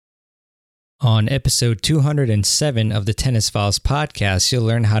On episode 207 of the Tennis Files podcast, you'll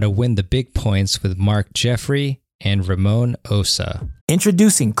learn how to win the big points with Mark Jeffrey and Ramon Osa.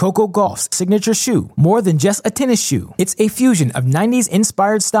 Introducing Coco Gauff's signature shoe, more than just a tennis shoe. It's a fusion of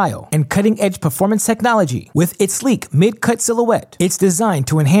 90s-inspired style and cutting-edge performance technology. With its sleek mid-cut silhouette, it's designed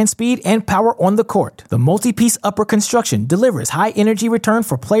to enhance speed and power on the court. The multi-piece upper construction delivers high-energy return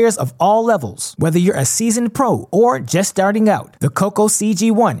for players of all levels. Whether you're a seasoned pro or just starting out, the Coco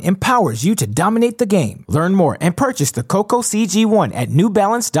CG1 empowers you to dominate the game. Learn more and purchase the Coco CG1 at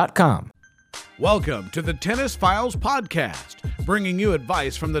NewBalance.com. Welcome to the Tennis Files podcast, bringing you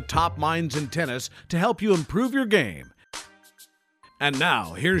advice from the top minds in tennis to help you improve your game. And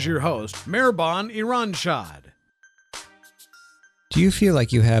now, here's your host, Mehrbon Iranshad. Do you feel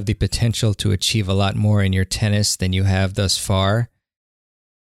like you have the potential to achieve a lot more in your tennis than you have thus far?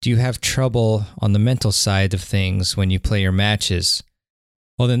 Do you have trouble on the mental side of things when you play your matches?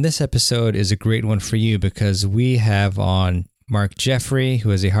 Well, then this episode is a great one for you because we have on Mark Jeffrey,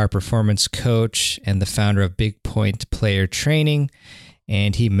 who is a high performance coach and the founder of Big Point Player Training,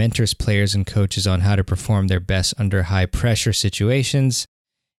 and he mentors players and coaches on how to perform their best under high pressure situations.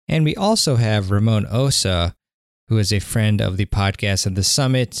 And we also have Ramon Osa, who is a friend of the podcast and the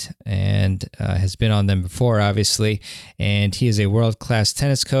summit and has been on them before, obviously. And he is a world-class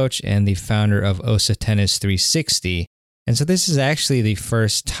tennis coach and the founder of Osa Tennis 360. And so this is actually the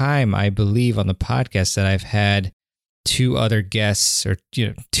first time, I believe, on the podcast that I've had two other guests, or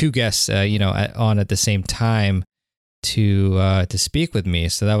two guests, on at the same time to speak with me.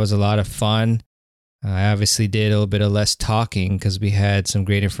 So that was a lot of fun. I obviously did a little bit of less talking because we had some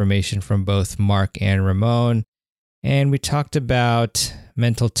great information from both Mark and Ramon, and we talked about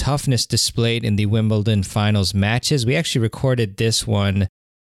mental toughness displayed in the Wimbledon finals matches. We actually recorded this one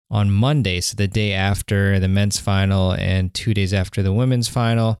on Monday, so the day after the men's final and 2 days after the women's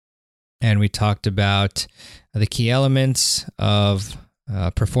final. And we talked about the key elements of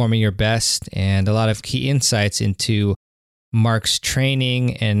performing your best and a lot of key insights into Mark's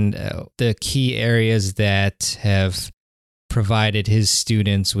training and the key areas that have provided his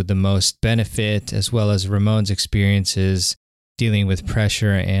students with the most benefit, as well as Ramon's experiences dealing with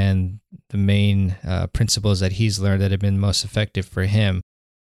pressure and the main principles that he's learned that have been most effective for him.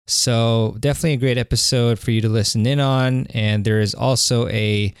 So definitely a great episode for you to listen in on. And there is also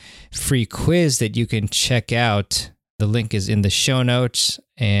a free quiz that you can check out. The link is in the show notes,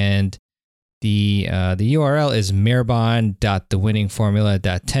 and the URL is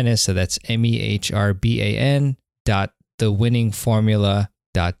mehrbon.thewinningformula.tennis. So that's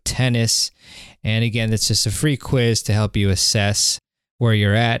MEHRBAN.thewinningformula.tennis. And again, it's just a free quiz to help you assess where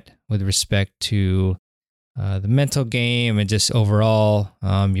you're at with respect to the mental game and just overall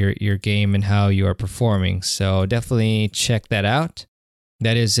your game and how you are performing. So definitely check that out.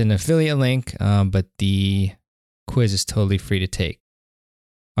 That is an affiliate link, but the quiz is totally free to take.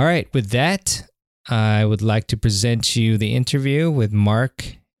 All right, with that, I would like to present you the interview with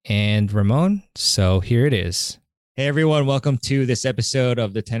Mark and Ramon. So here it is. Hey everyone, welcome to this episode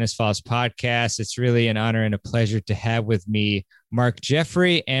of the Tennis Files podcast. It's really an honor and a pleasure to have with me Mark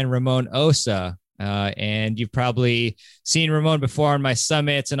Jeffrey and Ramon Osa. And you've probably seen Ramon before on my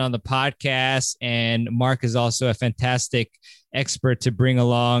summits and on the podcast. And Mark is also a fantastic expert to bring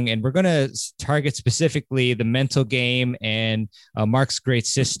along. And we're going to target specifically the mental game and Mark's great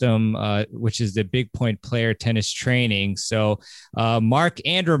system, which is the Big Point Player Tennis Training. So Mark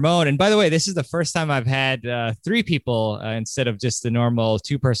and Ramon, and by the way, this is the first time I've had three people instead of just the normal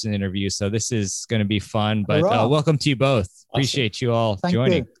two-person interview. So this is going to be fun. But welcome to you both. Awesome. Appreciate you all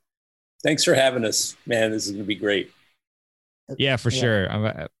joining. You. Thanks for having us, man. This is going to be great. Yeah, for sure.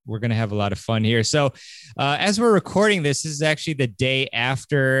 We're going to have a lot of fun here. So as we're recording this is actually the day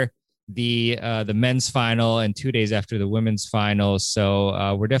after the men's final and 2 days after the women's final.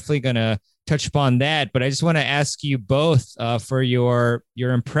 So we're definitely going to touch upon that. But I just want to ask you both for your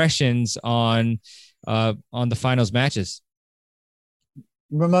impressions on the finals matches.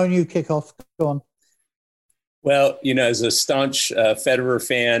 Ramon, you kick off. Go on. Well, as a staunch Federer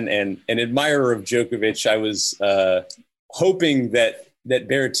fan and an admirer of Djokovic, I was hoping that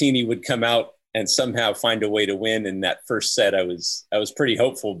Berrettini would come out and somehow find a way to win in that first set. I was pretty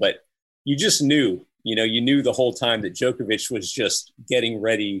hopeful, but you just knew, you knew the whole time that Djokovic was just getting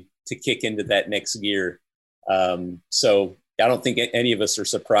ready to kick into that next gear. So I don't think any of us are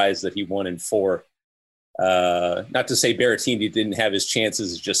surprised that he won in four. Not to say Berrettini didn't have his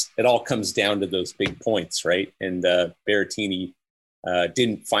chances, just it all comes down to those big points, right? And Berrettini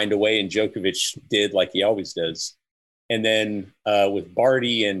didn't find a way, and Djokovic did, like he always does. And then with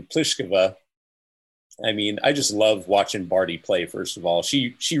Barty and Pliskova, I mean, I just love watching Barty play. First of all,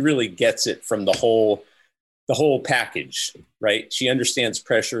 she really gets it from the whole package, right? She understands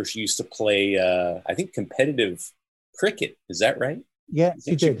pressure. She used to play, I think, competitive cricket. Is that right? Yeah,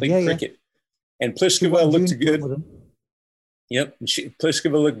 she did. Played cricket. Yeah. And Pliskova looked good. Yep.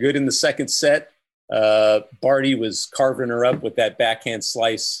 Pliskova looked good in the second set. Barty was carving her up with that backhand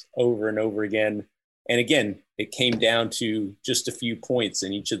slice over and over again. And again, it came down to just a few points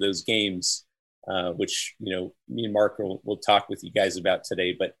in each of those games, which, me and Mark will talk with you guys about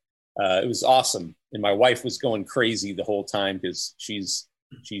today. But it was awesome. And my wife was going crazy the whole time because she's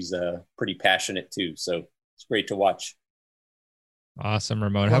pretty passionate too. So it's great to watch. Awesome,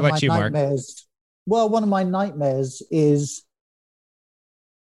 Ramon. How about you, Mark? Well, one of my nightmares is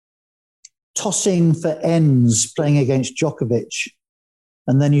tossing for ends playing against Djokovic.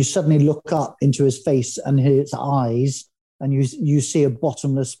 And then you suddenly look up into his face and his eyes, and you see a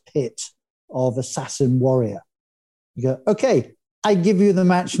bottomless pit of assassin warrior. You go, okay, I give you the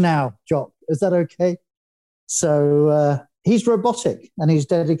match now, Jock. Is that okay? So he's robotic, and he's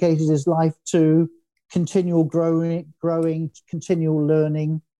dedicated his life to continual growing, continual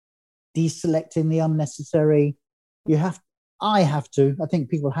learning, deselecting the unnecessary. I think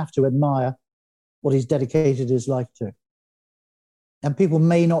people have to admire what he's dedicated his life to. And people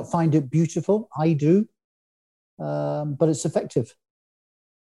may not find it beautiful. I do. But it's effective.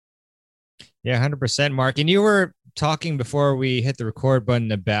 Yeah, 100%, Mark. And you were talking before we hit the record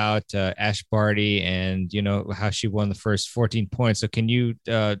button about Ash Barty and, how she won the first 14 points. So can you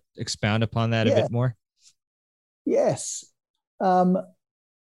expound upon that a bit more? Yes.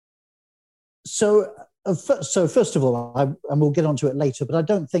 So first of all, and we'll get onto it later, but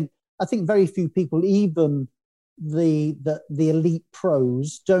I think very few people, even the elite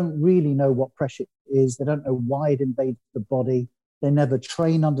pros, don't really know what pressure is. They don't know why it invades the body. They never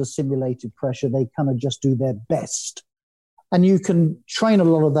train under simulated pressure. They kind of just do their best. And you can train a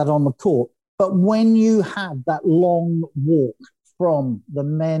lot of that on the court. But when you have that long walk from the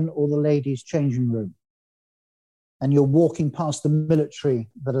men or the ladies' changing room, and you're walking past the military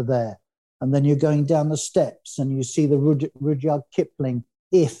that are there, and then you're going down the steps and you see the Rudyard Kipling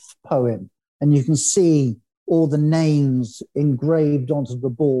If poem, and you can see all the names engraved onto the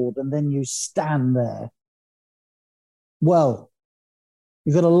board, and then you stand there. Well,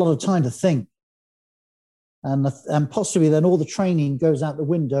 you've got a lot of time to think. And possibly then all the training goes out the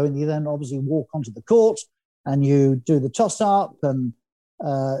window, and you then obviously walk onto the court and you do the toss-up and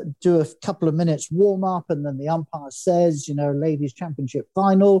do a couple of minutes warm-up, and then the umpire says, ladies championship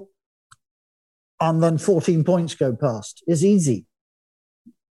final, and then 14 points go past. It's easy.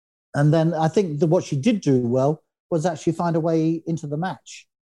 And then I think that what she did do well was actually find a way into the match.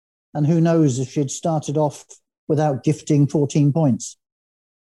 And who knows if she'd started off without gifting 14 points.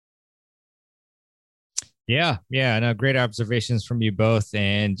 Yeah. No, great observations from you both.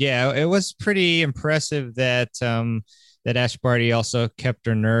 And yeah, it was pretty impressive that that Ash Barty also kept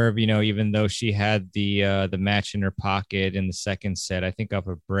her nerve, even though she had the match in her pocket in the second set, I think off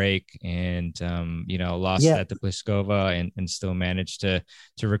a break, and lost that to Pliskova and still managed to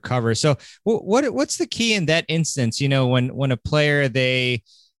recover. So what's the key in that instance? When a player they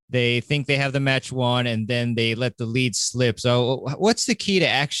think they have the match won and then they let the lead slip. So what's the key to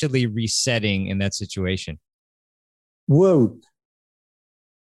actually resetting in that situation? Whoa.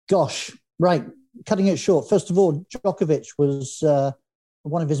 Gosh, right. Cutting it short. First of all, Djokovic was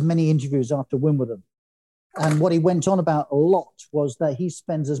one of his many interviews after Wimbledon. And what he went on about a lot was that he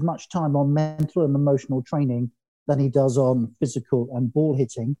spends as much time on mental and emotional training than he does on physical and ball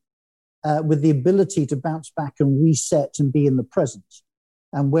hitting, with the ability to bounce back and reset and be in the present.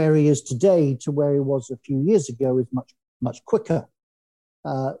 And where he is today to where he was a few years ago is much, much quicker.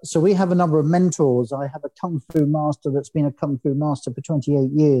 So we have a number of mentors. I have a Kung Fu master that's been a Kung Fu master for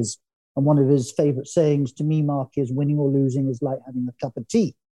 28 years. And one of his favorite sayings to me, Mark, is winning or losing is like having a cup of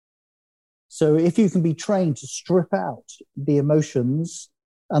tea. So if you can be trained to strip out the emotions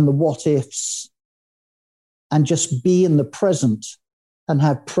and the what ifs and just be in the present and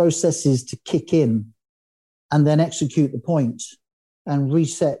have processes to kick in and then execute the point and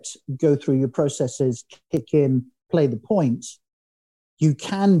reset, go through your processes, kick in, play the point, you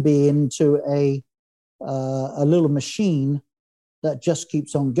can be into a little machine that just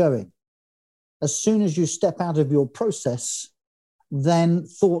keeps on going. As soon as you step out of your process, then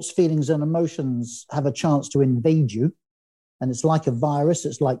thoughts, feelings, and emotions have a chance to invade you. And it's like a virus.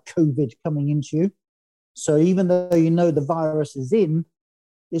 It's like COVID coming into you. So even though the virus is in,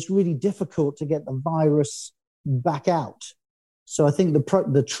 it's really difficult to get the virus back out. So I think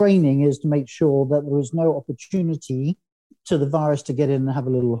the training is to make sure that there is no opportunity to the virus to get in and have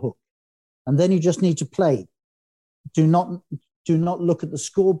a little hook. And then you just need to play. Do not look at the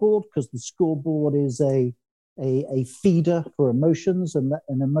scoreboard, because the scoreboard is a feeder for emotions, and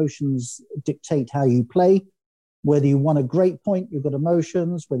emotions dictate how you play. Whether you won a great point, you've got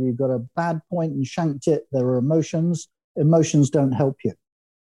emotions. Whether you've got a bad point and shanked it, there are emotions. Emotions don't help you.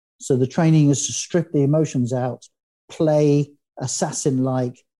 So the training is to strip the emotions out, play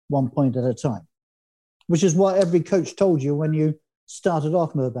assassin-like, 1 point at a time, which is what every coach told you when you started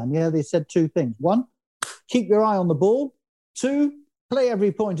off, Mirban. Yeah, they said two things. One, keep your eye on the ball. Two, play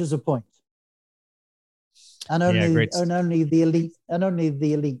every point as a point. And only the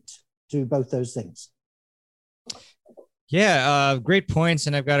elite do both those things. Yeah, great points.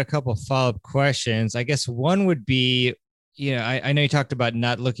 And I've got a couple of follow-up questions. I guess one would be, I know you talked about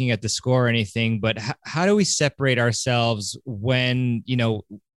not looking at the score or anything, but how do we separate ourselves when,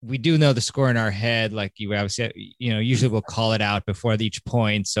 we do know the score in our head, like you obviously, usually we'll call it out before each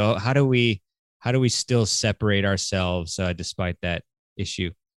point. So how do we still separate ourselves despite that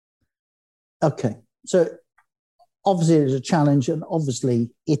issue? Okay. So obviously it's a challenge, and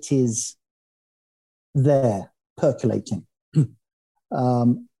obviously it is there percolating.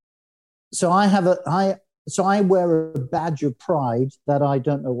 So I wear a badge of pride that I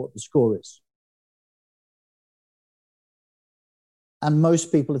don't know what the score is. And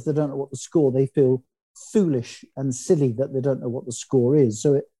most people, if they don't know what the score, they feel foolish and silly that they don't know what the score is.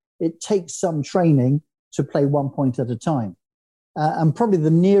 So it takes some training to play 1 point at a time. And probably the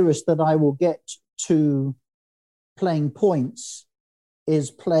nearest that I will get to playing points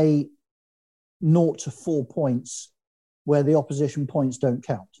is play 0 to 4 points where the opposition points don't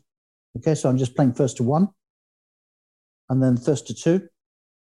count. Okay, so I'm just playing first to 1, and then first to 2,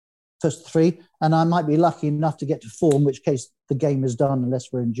 first to 3, and I might be lucky enough to get to 4, in which case the game is done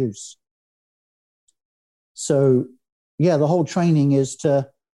unless we're in juice. So, yeah, the whole training is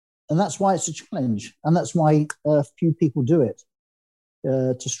and that's why it's a challenge, and that's why few people do it,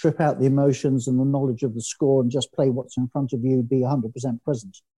 to strip out the emotions and the knowledge of the score and just play what's in front of you, be 100%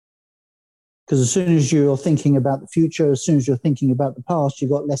 present. Because as soon as you're thinking about the future, as soon as you're thinking about the past,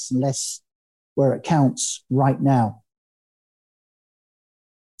 you've got less and less where it counts right now.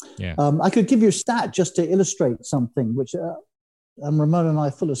 Yeah. I could give you a stat just to illustrate something, which Ramon and I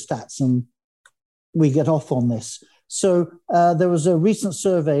are full of stats, and we get off on this. So there was a recent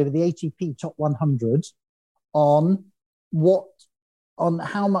survey of the ATP Top 100 on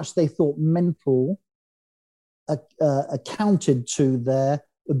how much they thought mental accounted to their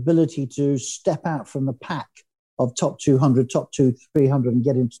ability to step out from the pack of top 200, top 300, and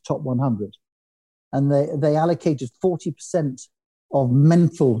get into top 100. And they allocated 40% of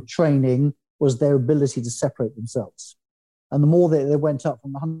mental training was their ability to separate themselves. And the more they went up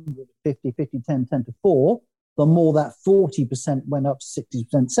from 150, 50, 10, 10 to 4, the more that 40% went up to 60%,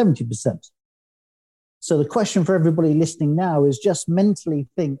 70%. So the question for everybody listening now is just mentally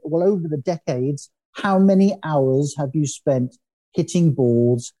think, well, over the decades, how many hours have you spent hitting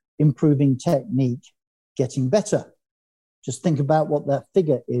balls, improving technique, getting better? Just think about what that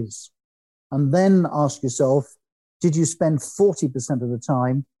figure is. And then ask yourself, did you spend 40% of the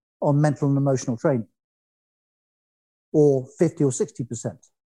time on mental and emotional training? Or 50 or 60%?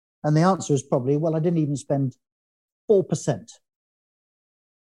 And the answer is probably, well, I didn't even spend 4%.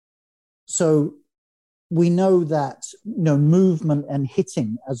 So we know that movement and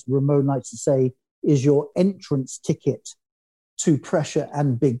hitting, as Ramon likes to say, is your entrance ticket to pressure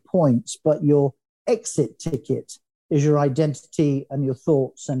and big points, but your exit ticket is your identity and your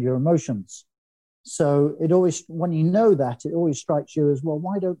thoughts and your emotions. So it always, when you know that, it always strikes you as, well,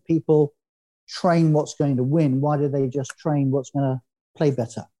 why don't people train what's going to win? Why do they just train what's going to play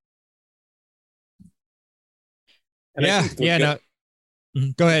better? And No.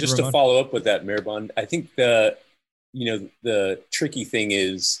 Go ahead, just Ramon. To follow up with that, Mirban, I think the tricky thing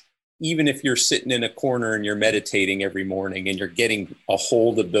is, even if you're sitting in a corner and you're meditating every morning and you're getting a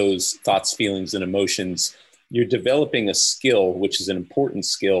hold of those thoughts, feelings, and emotions, you're developing a skill, which is an important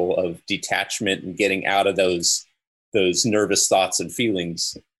skill of detachment and getting out of those nervous thoughts and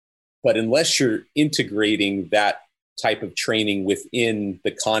feelings. But unless you're integrating that type of training within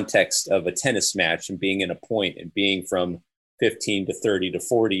the context of a tennis match and being in a point and being from 15 to 30 to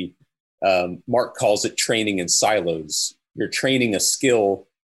 40, Mark calls it training in silos. You're training a skill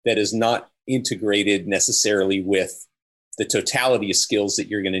that is not integrated necessarily with the totality of skills that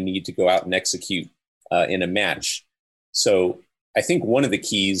you're going to need to go out and execute in a match. So I think one of the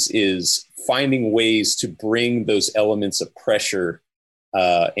keys is finding ways to bring those elements of pressure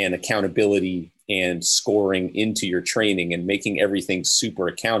and accountability and scoring into your training and making everything super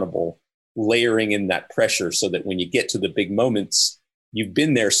accountable, layering in that pressure so that when you get to the big moments, you've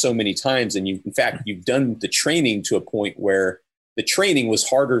been there so many times, and you've done the training to a point where the training was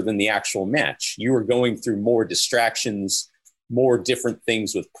harder than the actual match. You were going through more distractions, more different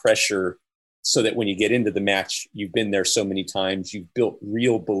things with pressure, so that when you get into the match, you've been there so many times, you've built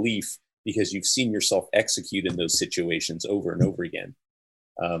real belief because you've seen yourself execute in those situations over and over again.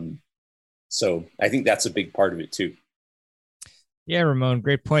 So I think that's a big part of it too. Yeah, Ramon,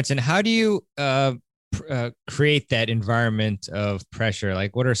 great points. And how do you create that environment of pressure?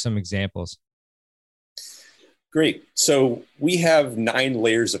 Like, what are some examples? Great. So we have 9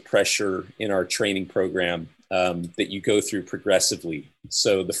 layers of pressure in our training program that you go through progressively.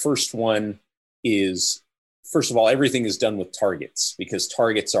 So the first one is, first of all, everything is done with targets, because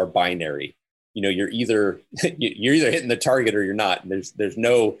targets are binary. You know, you're either hitting the target or you're not. And there's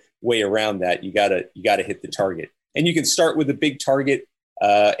no way around that. You gotta hit the target. And you can start with a big target,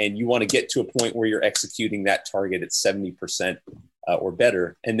 and you want to get to a point where you're executing that target at 70% or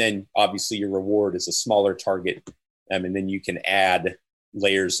better. And then obviously your reward is a smaller target. And then you can add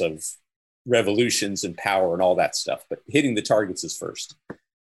layers of revolutions and power and all that stuff. But hitting the targets is first.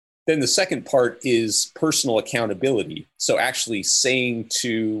 Then the second part is personal accountability. So actually saying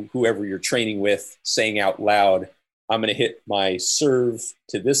to whoever you're training with, saying out loud, I'm going to hit my serve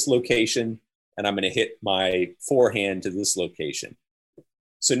to this location, and I'm going to hit my forehand to this location.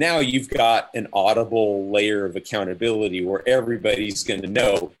 So now you've got an audible layer of accountability where everybody's going to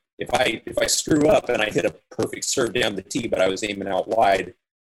know, if I screw up and I hit a perfect serve down the tee, but I was aiming out wide,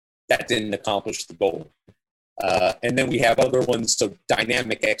 that didn't accomplish the goal. And then we have other ones, so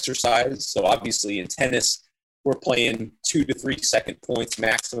dynamic exercise. So obviously in tennis, we're playing 2 to 3 second points,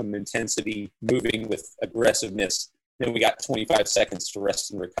 maximum intensity, moving with aggressiveness. Then we got 25 seconds to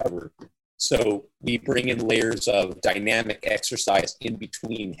rest and recover. So we bring in layers of dynamic exercise in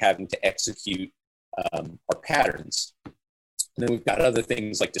between having to execute our patterns. And then we've got other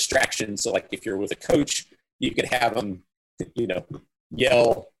things like distractions. So like if you're with a coach, you could have them,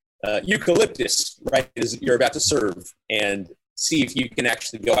 yell eucalyptus right as you're about to serve, and see if you can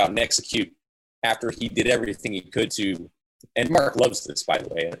actually go out and execute after he did everything he could to. And Mark loves this, by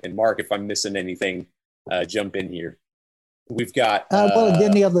the way. And Mark, if I'm missing anything, jump in here. We've got well,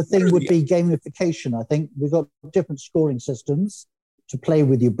 then the other thing would be gamification. I think we've got different scoring systems to play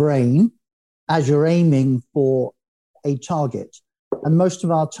with your brain as you're aiming for a target. And most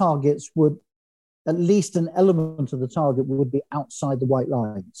of our targets would, at least an element of the target would be outside the white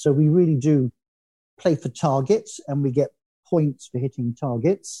line. So we really do play for targets, and we get points for hitting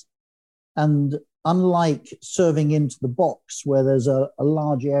targets. And unlike serving into the box, where there's a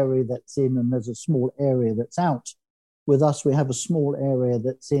large area that's in and there's a small area that's out, with us, we have a small area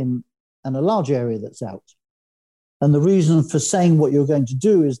that's in and a large area that's out. And the reason for saying what you're going to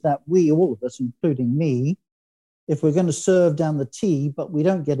do is that we, all of us, including me, if we're going to serve down the tee, but we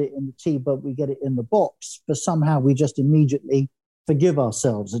don't get it in the tee, but we get it in the box, for somehow we just immediately forgive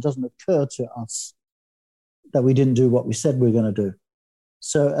ourselves. It doesn't occur to us that we didn't do what we said we were going to do.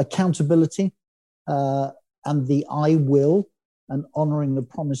 So accountability and the I will and honoring the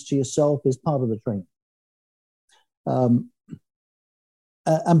promise to yourself is part of the training. And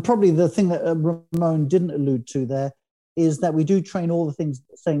probably the thing that Ramon didn't allude to there is that we do train all the things at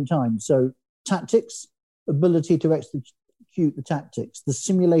the same time. So tactics, ability to execute the tactics, the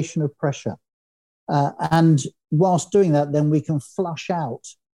simulation of pressure. And whilst doing that, then we can flush out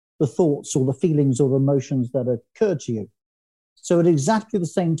the thoughts or the feelings or the emotions that occur to you. So at exactly the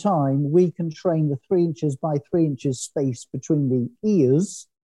same time, we can train the 3 inches by 3 inches space between the ears,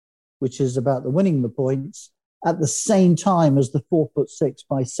 which is about the winning the points, at the same time as the 4'6"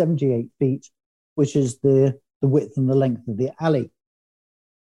 by 78 feet, which is the width and the length of the alley.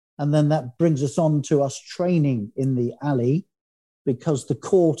 And then that brings us on to us training in the alley, because the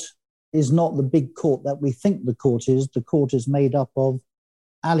court is not the big court that we think the court is. The court is made up of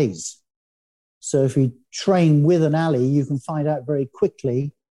alleys. So if you train with an alley, you can find out very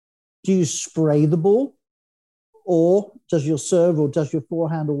quickly, do you spray the ball, or does your serve or does your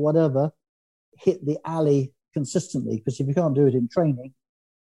forehand or whatever hit the alley consistently? Because if you can't do it in training,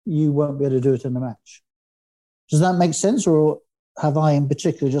 you won't be able to do it in the match. Does that make sense, or have I in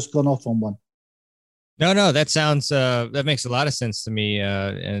particular just gone off on one? No, that sounds, that makes a lot of sense to me,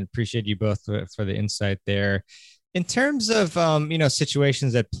 and appreciate you both for the insight there. In terms of,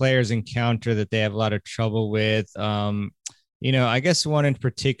 situations that players encounter that they have a lot of trouble with, I guess one in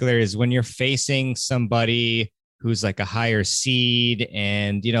particular is when you're facing somebody who's like a higher seed,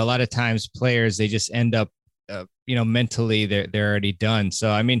 and, a lot of times players, they just end up, mentally they're already done. So,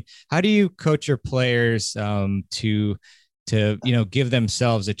 I mean, how do you coach your players to give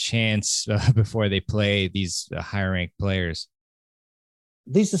themselves a chance before they play these higher ranked players?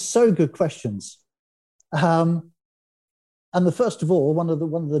 These are so good questions. And first of all, one of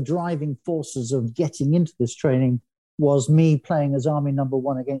the driving forces of getting into this training was me playing as Army number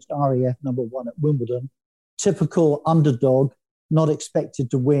 1 against RAF number 1 at Wimbledon. Typical underdog, not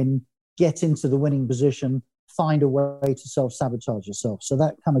expected to win, get into the winning position, find a way to self-sabotage yourself. So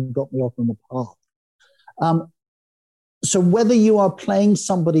that kind of got me off on the path. So whether you are playing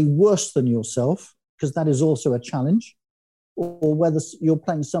somebody worse than yourself, because that is also a challenge, or whether you're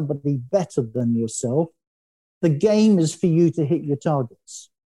playing somebody better than yourself, the game is for you to hit your targets.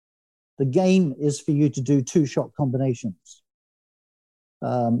 The game is for you to do 2-shot combinations.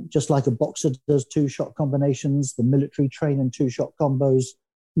 Just like a boxer does 2-shot combinations, the military train in 2-shot combos.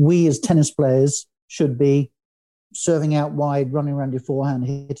 We as tennis players should be serving out wide, running around your forehand,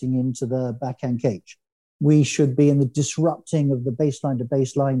 hitting into the backhand cage. We should be in the disrupting of the baseline to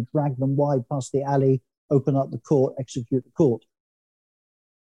baseline, drag them wide past the alley, open up the court, execute the court.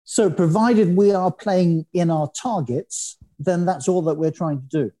 So provided we are playing in our targets, then that's all that we're trying to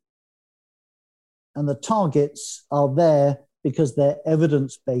do. And the targets are there because they're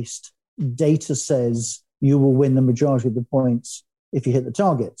evidence-based. Data says you will win the majority of the points if you hit the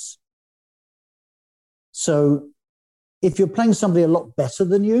targets. So if you're playing somebody a lot better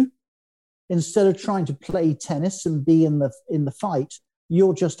than you, instead of trying to play tennis and be in the fight,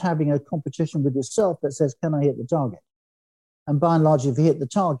 you're just having a competition with yourself that says, can I hit the target? And by and large, if you hit the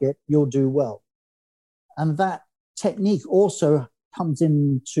target, you'll do well. And that technique also comes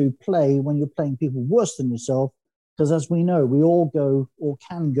into play when you're playing people worse than yourself, because as we know, we all go or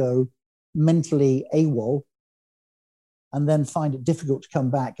can go mentally AWOL and then find it difficult to come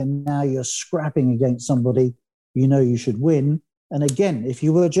back. And now you're scrapping against somebody you know you should win. And again, if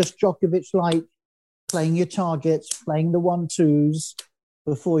you were just Djokovic-like, playing your targets, playing the 1-2s,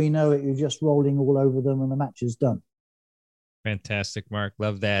 before you know it, you're just rolling all over them and the match is done. Fantastic, Mark.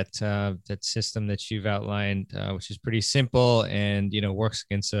 Love that that system that you've outlined, which is pretty simple and, works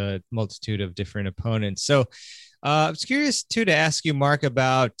against a multitude of different opponents. So I was curious, too, to ask you, Mark,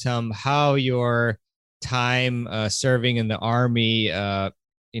 about how your time serving in the Army,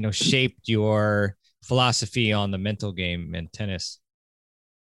 shaped your philosophy on the mental game and tennis.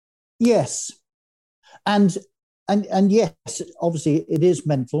 Yes. And yes, obviously it is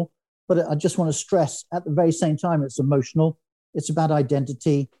mental, but I just want to stress at the very same time, it's emotional. It's about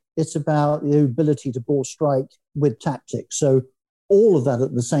identity. It's about the ability to ball strike with tactics. So all of that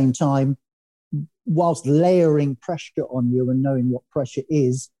at the same time, whilst layering pressure on you and knowing what pressure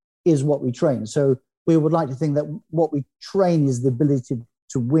is what we train. So we would like to think that what we train is the ability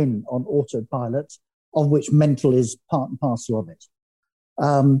to win on autopilot, of which mental is part and parcel of it.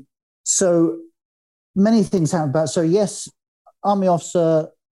 So many things happen about. So yes, Army officer,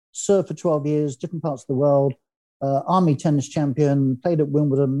 served for 12 years, different parts of the world, Army tennis champion, played at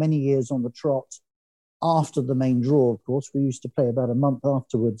Wimbledon many years on the trot. After the main draw, of course, we used to play about a month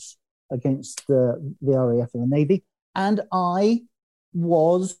afterwards against the RAF and the Navy. And I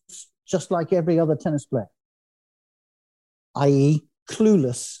was just like every other tennis player, i.e.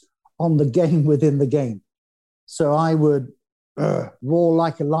 clueless on the game within the game. So I would roar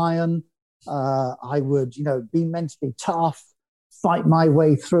like a lion. I would, be mentally tough, fight my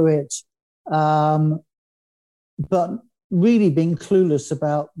way through it. But really being clueless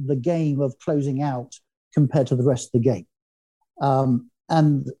about the game of closing out compared to the rest of the game.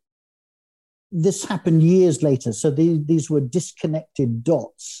 And this happened years later. So these were disconnected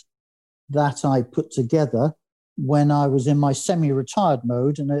dots that I put together when I was in my semi-retired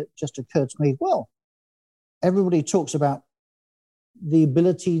mode. And it just occurred to me, well, everybody talks about the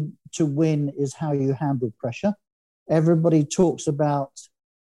ability to win is how you handle pressure. Everybody talks about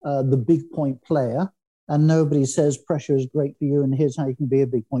the big point player, and nobody says pressure is great for you and here's how you can be a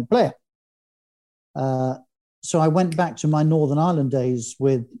big point player. So I went back to my Northern Ireland days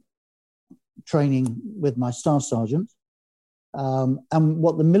with training with my staff sergeant. And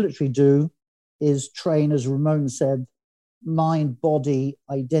what the military do is train, as Ramon said, mind, body,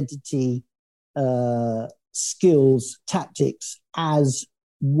 identity, skills, tactics as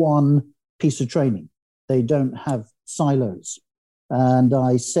one piece of training. They don't have silos. And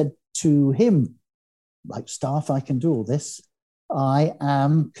I said to him, like, staff, I can do all this. I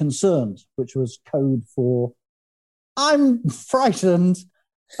am concerned, which was code for I'm frightened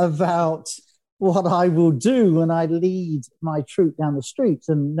about what I will do when I lead my troop down the street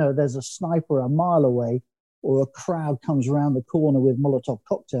and there's a sniper a mile away or a crowd comes around the corner with Molotov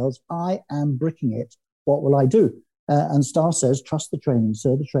cocktails. I am bricking it. What will I do? And staff says, trust the training,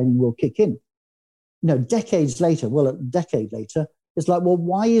 sir. The training will kick in. Decades later, a decade later, it's like, well,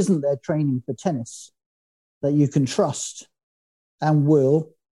 why isn't there training for tennis that you can trust and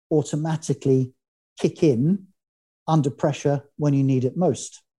will automatically kick in under pressure when you need it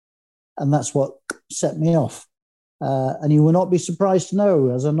most. And that's what set me off. And you will not be surprised to know,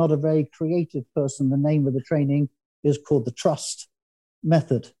 as I'm not a very creative person, the name of the training is called the Trust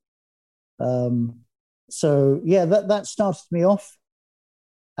Method. So yeah, that started me off.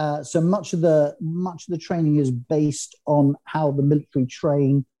 So much of the training is based on how the military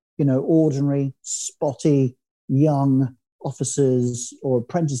train, ordinary, spotty, young officers or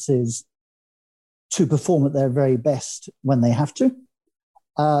apprentices to perform at their very best when they have to.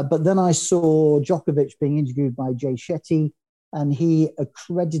 But then I saw Djokovic being interviewed by Jay Shetty, and he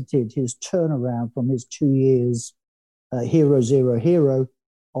accredited his turnaround from his 2 years hero, zero, hero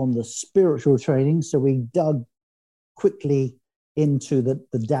on the spiritual training. So we dug quickly into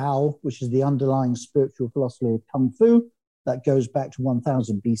the Tao, which is the underlying spiritual philosophy of Kung Fu. That goes back to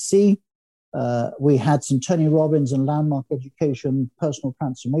 1000 BC. We had some Tony Robbins and landmark education, personal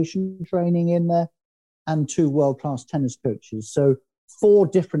transformation training in there, and 2 world-class tennis coaches. So 4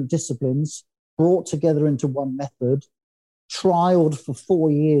 different disciplines brought together into one method, trialed for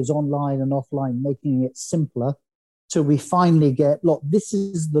 4 years online and offline, making it simpler till we finally get, look, this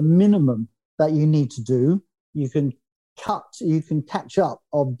is the minimum that you need to do. You can catch up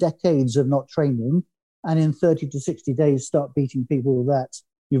of decades of not training, and in 30 to 60 days start beating people that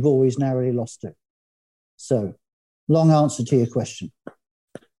you've always narrowly lost to. So, long answer to your question.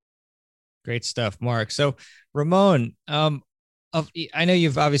 Great stuff, Mark. So, Ramon, I know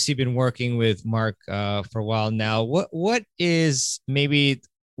you've obviously been working with Mark for a while now. What is maybe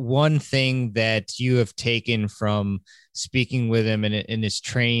one thing that you have taken from speaking with him in his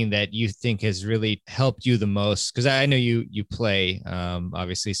training that you think has really helped you the most? Because I know you play,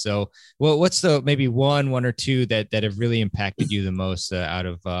 obviously. So, what's the maybe one or two that have really impacted you the most out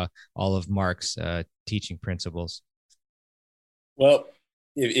of all of Mark's teaching principles? Well,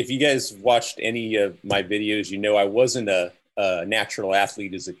 if you guys watched any of my videos, I wasn't a natural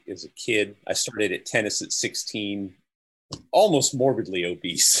athlete as a kid. I started at tennis at 16, almost morbidly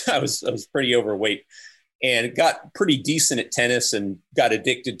obese. I was pretty overweight and got pretty decent at tennis and got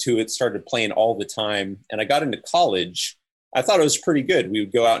addicted to it, started playing all the time. And I got into college. I thought it was pretty good. We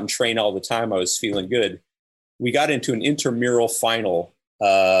would go out and train all the time. I was feeling good. We got into an intramural final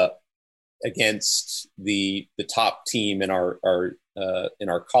against the top team in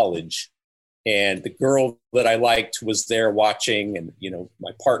our college. And the girl that I liked was there watching, and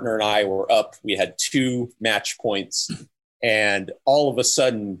my partner and I were up. We had 2 match points, and all of a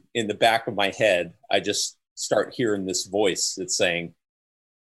sudden, in the back of my head, I just start hearing this voice that's saying,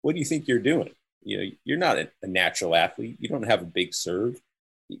 "What do you think you're doing? You're not a natural athlete. You don't have a big serve.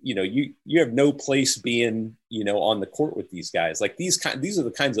 You have no place being on the court with these guys. Like these are the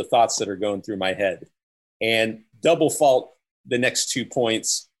kinds of thoughts that are going through my head." And double fault the next 2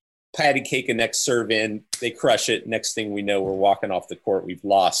 points. Patty cake a next serve in, they crush it. Next thing we know, we're walking off the court. We've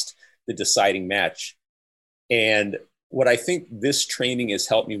lost the deciding match. And what I think this training has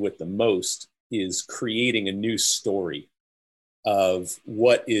helped me with the most is creating a new story of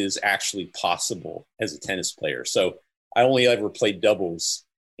what is actually possible as a tennis player. So I only ever played doubles.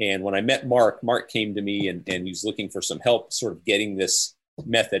 And when I met Mark came to me and he was looking for some help sort of getting this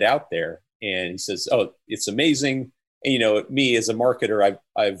method out there. And he says, "Oh, it's amazing." And, me as a marketer,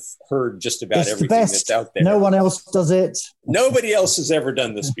 I've heard just about everything that's out there. No one else does it. Nobody else has ever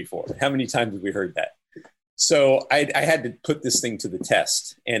done this before. How many times have we heard that? So I had to put this thing to the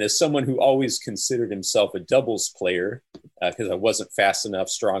test. And as someone who always considered himself a doubles player, because I wasn't fast enough,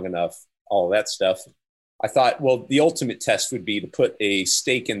 strong enough, all that stuff, I thought, well, the ultimate test would be to put a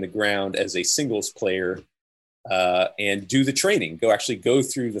stake in the ground as a singles player and do the training, go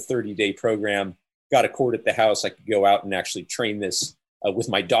through the 30-day program. Got a court at the house. I could go out and actually train this with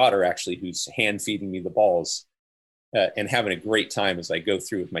my daughter, actually, who's hand feeding me the balls and having a great time as I go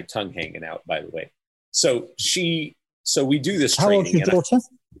through with my tongue hanging out, by the way. So we do this training. How old's your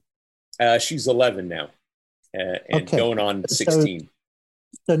daughter? She's 11 now and going on 16.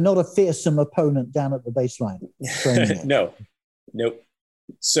 So not a fearsome opponent down at the baseline. Nope.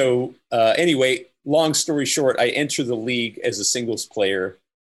 So anyway, long story short, I enter the league as a singles player.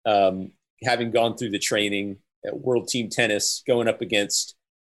 Having gone through the training at World Team Tennis, going up against,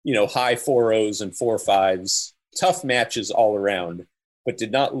 high 4-0s and 4-5s, tough matches all around, but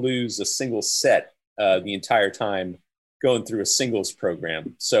did not lose a single set the entire time going through a singles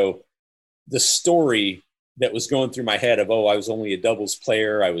program. So the story that was going through my head of, I was only a doubles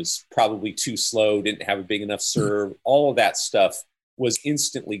player, I was probably too slow, didn't have a big enough serve, all of that stuff was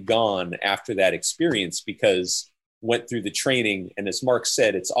instantly gone after that experience because went through the training. And as Mark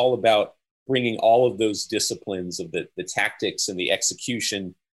said, it's all about bringing all of those disciplines of the tactics and the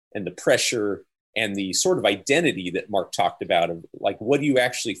execution and the pressure and the sort of identity that Mark talked about, of like, what do you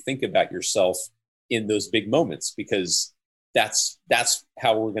actually think about yourself in those big moments? Because that's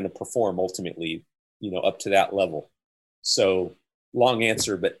how we're going to perform ultimately, up to that level. So long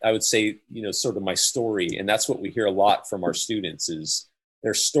answer, but I would say, sort of my story. And that's what we hear a lot from our students, is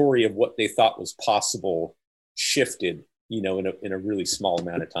their story of what they thought was possible shifted, in a really small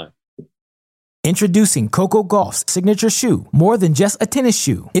amount of time. Introducing Coco Gauff's signature shoe. More than just a tennis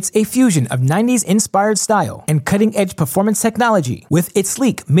shoe, it's a fusion of 90s inspired style and cutting-edge performance technology. With its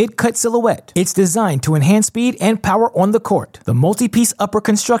sleek mid-cut silhouette, it's designed to enhance speed and power on the court. The multi-piece upper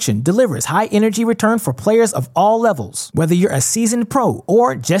construction delivers high energy return for players of all levels. Whether you're a seasoned pro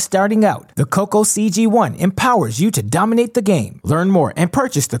or just starting out, the Coco CG1 empowers you to dominate the game. Learn more and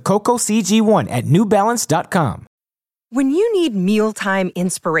purchase the Coco CG1 at newbalance.com. When you need mealtime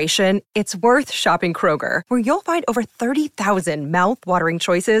inspiration, it's worth shopping Kroger, where you'll find over 30,000 mouth-watering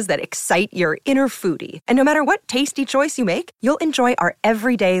choices that excite your inner foodie. And no matter what tasty choice you make, you'll enjoy our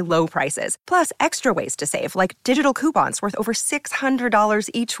everyday low prices, plus extra ways to save, like digital coupons worth over $600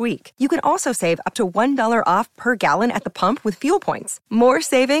 each week. You can also save up to $1 off per gallon at the pump with fuel points. More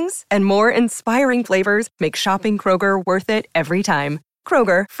savings and more inspiring flavors make shopping Kroger worth it every time.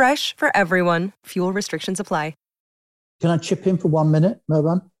 Kroger, fresh for everyone. Fuel restrictions apply. Can I chip in for 1 minute,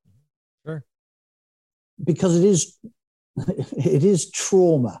 Merban? Sure. Because it is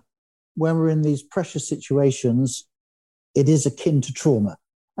trauma. When we're in these pressure situations, it is akin to trauma.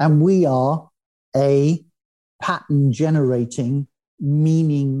 And we are a pattern-generating,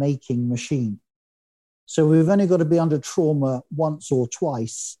 meaning-making machine. So we've only got to be under trauma once or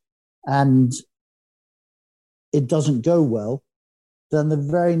twice, and it doesn't go well. Then the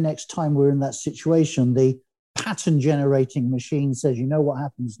very next time we're in that situation, the pattern-generating machine says, you know what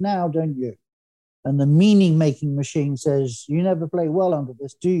happens now, don't you? And the meaning-making machine says, you never play well under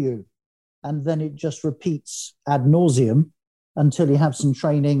this, do you? And then it just repeats ad nauseum until you have some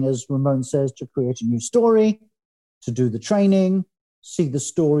training, as Ramon says, to create a new story, to do the training, see the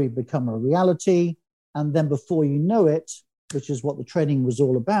story become a reality. And then before you know it, which is what the training was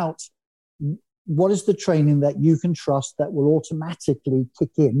all about, what is the training that you can trust that will automatically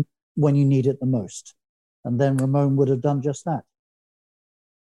kick in when you need it the most? And then Ramon would have done just that.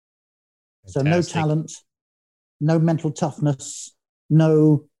 Fantastic. So no talent, no mental toughness,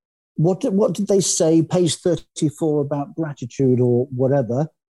 no, what did they say, page 34 about gratitude or whatever?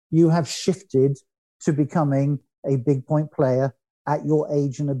 You have shifted to becoming a big point player at your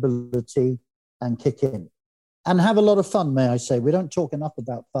age and ability, and kick in. And have a lot of fun, may I say. We don't talk enough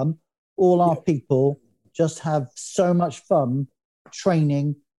about fun. All our people just have so much fun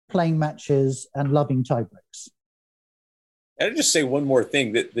training, playing matches, and loving tiebreaks. I'd just say one more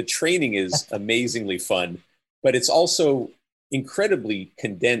thing, that the training is amazingly fun, but it's also incredibly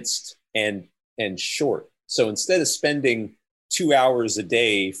condensed and short. So instead of spending 2 hours a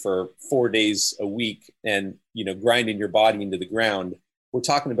day for 4 days a week and, grinding your body into the ground, we're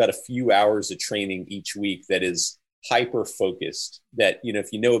talking about a few hours of training each week that is hyper focused, that,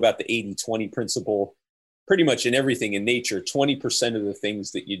 if you know about the 80-20 principle, pretty much in everything in nature, 20% of the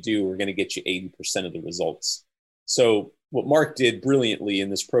things that you do are going to get you 80% of the results. So what Mark did brilliantly in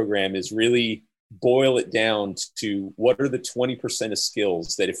this program is really boil it down to what are the 20% of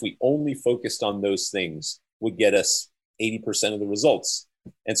skills that if we only focused on those things would get us 80% of the results.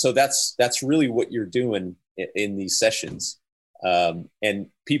 And so that's really what you're doing in these sessions. And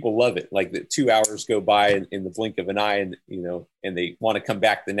people love it. Like the 2 hours go by in the blink of an eye, and, and they want to come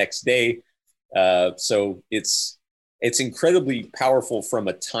back the next day. So it's incredibly powerful from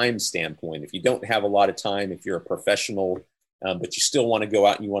a time standpoint. If you don't have a lot of time, if you're a professional, but you still want to go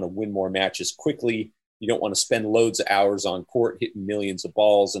out and you want to win more matches quickly, you don't want to spend loads of hours on court hitting millions of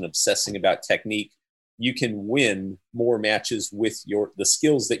balls and obsessing about technique, you can win more matches with the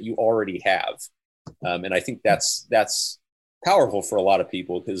skills that you already have. And I think that's powerful for a lot of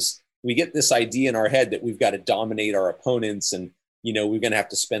people, because we get this idea in our head that we've got to dominate our opponents, and we're going to have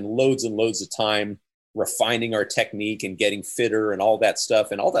to spend loads and loads of time refining our technique and getting fitter and all that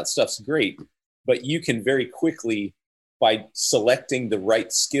stuff. And all that stuff's great, but you can very quickly, by selecting the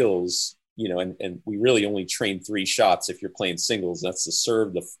right skills, and we really only train 3 shots if you're playing singles. That's the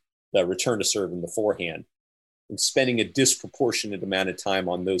serve, the return to serve, and the forehand. And spending a disproportionate amount of time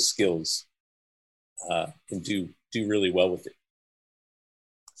on those skills can do really well with it.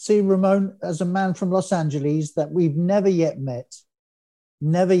 See, Ramon, as a man from Los Angeles that we've never yet met,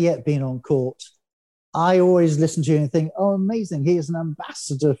 never yet been on court, I always listen to you and think, oh, amazing, he is an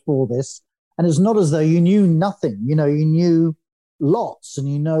ambassador for this. And it's not as though you knew nothing. You knew lots and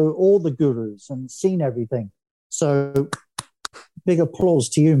you know all the gurus and seen everything. So big applause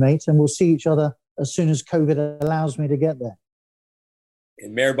to you, mate. And we'll see each other as soon as COVID allows me to get there.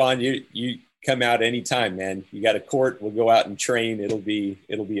 And Mehrban, you come out anytime, man. You got a court, we'll go out and train. It'll be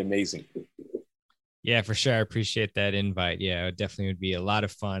amazing. Yeah, for sure. I appreciate that invite. Yeah, it definitely would be a lot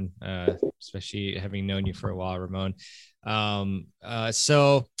of fun, especially having known you for a while, Ramon.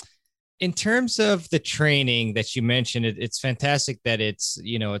 So in terms of the training that you mentioned, it's fantastic that it's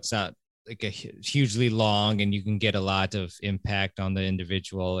not like a hugely long and you can get a lot of impact on the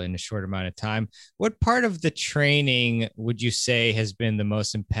individual in a short amount of time. What part of the training would you say has been the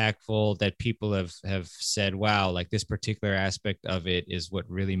most impactful that people have said, wow, like this particular aspect of it is what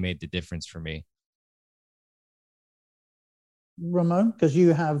really made the difference for me? Ramon, because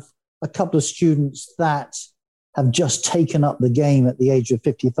you have a couple of students that have just taken up the game at the age of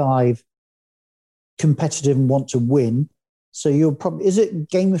 55, competitive and want to win. So you're probably, is it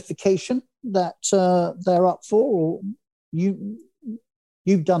gamification that they're up for, or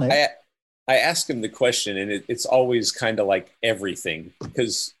you've done it? I ask them the question, and it's always kind of like everything,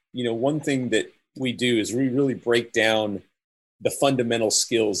 because one thing that we do is we really break down the fundamental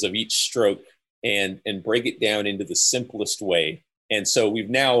skills of each stroke and break it down into the simplest way. And so we've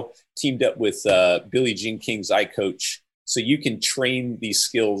now teamed up with Billie Jean King's iCoach, so you can train these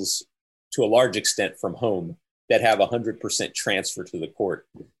skills to a large extent from home that have 100% transfer to the court.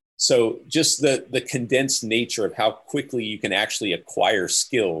 So just the condensed nature of how quickly you can actually acquire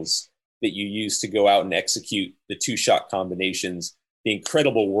skills that you use to go out and execute the 2-shot combinations, the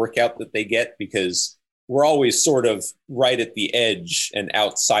incredible workout that they get, because we're always sort of right at the edge and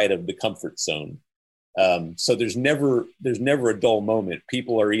outside of the comfort zone. So there's never a dull moment.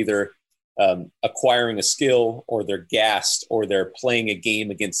 People are either acquiring a skill, or they're gassed, or they're playing a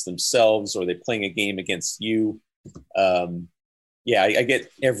game against themselves, or they're playing a game against you. I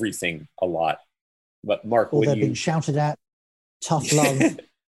get everything a lot. But Mark, they're being shouted at, tough love.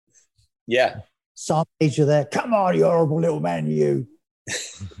 Yeah. Some major there. Come on, you horrible little man, you.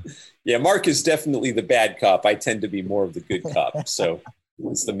 Yeah, Mark is definitely the bad cop. I tend to be more of the good cop. So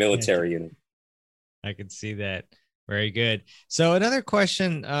it's the military in it. I can see that. Very good. So another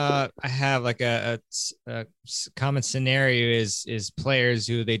question I have, like a common scenario is players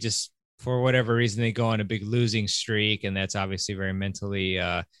who they just, for whatever reason, they go on a big losing streak, and that's obviously very mentally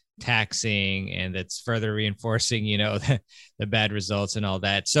taxing, and that's further reinforcing, the bad results and all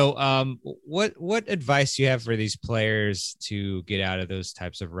that. So what advice do you have for these players to get out of those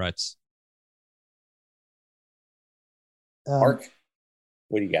types of ruts? Mark,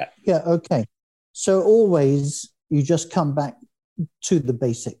 what do you got? Yeah, okay. So always you just come back to the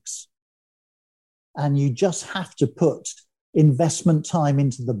basics, and you just have to put investment time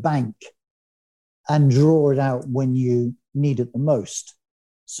into the bank and draw it out when you need it the most.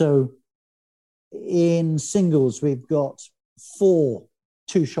 So in singles, we've got 4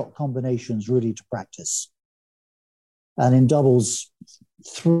 2-shot combinations really to practice. And in doubles,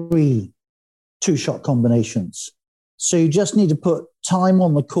 3 2-shot combinations. So you just need to put time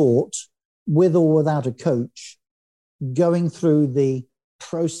on the court, with or without a coach, going through the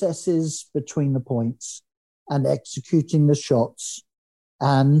processes between the points and executing the shots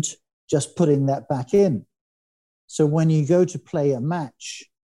and just putting that back in. So when you go to play a match,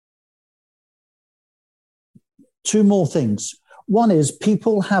 2 more things. One is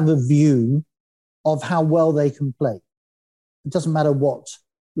people have a view of how well they can play. It doesn't matter what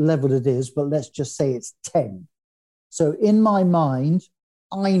level it is, but let's just say it's 10. So in my mind,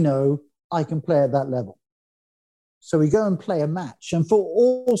 I know I can play at that level. So we go and play a match, and for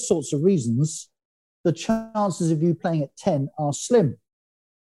all sorts of reasons, the chances of you playing at 10 are slim.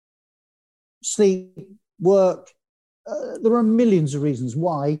 Sleep, work, there are millions of reasons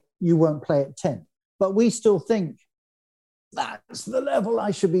why you won't play at 10. But we still think that's the level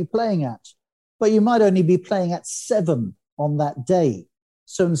I should be playing at. But you might only be playing at 7 on that day.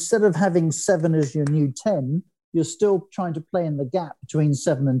 So instead of having 7 as your new 10, you're still trying to play in the gap between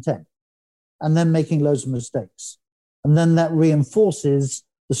 7 and 10, and then making loads of mistakes. And then that reinforces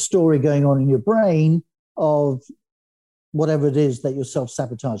the story going on in your brain of whatever it is that you're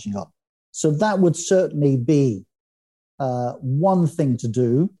self-sabotaging on. So that would certainly be one thing to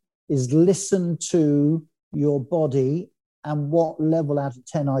do, is listen to your body and what level out of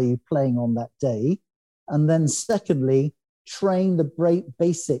 10 are you playing on that day. And then secondly, train the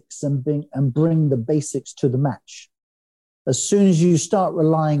basics and bring the basics to the match. As soon as you start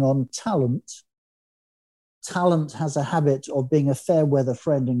relying on talent has a habit of being a fair weather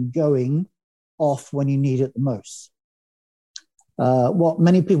friend and going off when you need it the most. What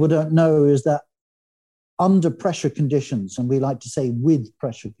many people don't know is that under pressure conditions, and we like to say with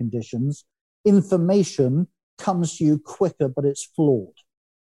pressure conditions, information comes to you quicker, but it's flawed.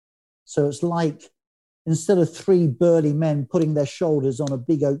 So it's like, instead of three burly men putting their shoulders on a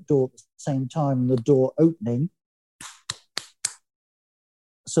big oak door at the same time and the door opening,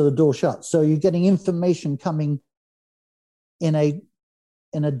 so the door shuts. So you're getting information coming in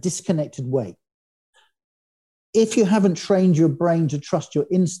a disconnected way. If you haven't trained your brain to trust your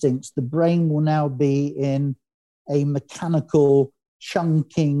instincts, the brain will now be in a mechanical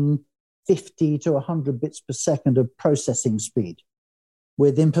chunking 50 to 100 bits per second of processing speed,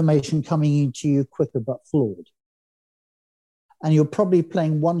 with information coming into you quicker but flawed. And you're probably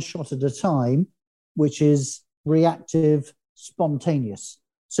playing one shot at a time, which is reactive, spontaneous.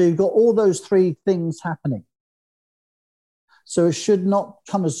 So you've got all those three things happening. So it should not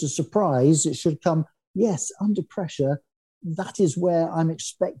come as a surprise. It should come, yes, under pressure, that is where I'm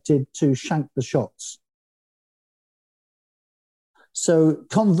expected to shank the shots. So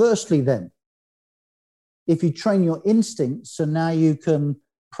conversely then, if you train your instincts, so now you can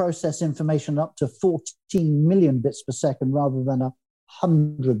process information up to 14 million bits per second rather than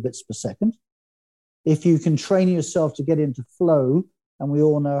 100 bits per second. If you can train yourself to get into flow, and we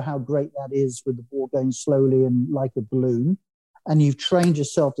all know how great that is with the ball going slowly and like a balloon, and you've trained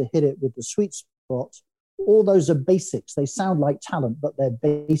yourself to hit it with the sweet spot, all those are basics. They sound like talent, but they're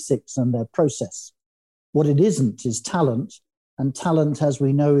basics and they're process. What it isn't is talent, and talent, as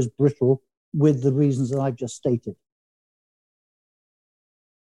we know, is brittle with the reasons that I've just stated.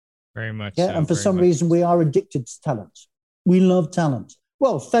 Very much. Yeah, so, and for some reason, we are addicted to talent. We love talent.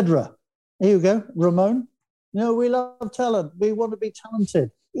 Well, Federer, here you go. Ramon, we love talent. We want to be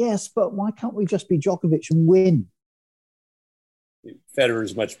talented. Yes, but why can't we just be Djokovic and win? Federer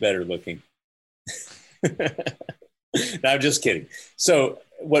is much better looking. No, I'm just kidding. So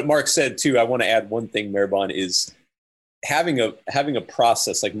what Mark said too, I want to add one thing, Mehrban, is having a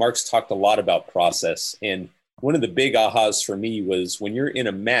process. Like Mark's talked a lot about process. And one of the big ahas for me was when you're in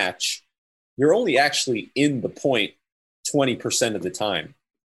a match, you're only actually in the point 20% of the time.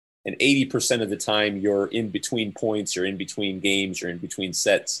 And 80% of the time you're in between points, you're in between games, you're in between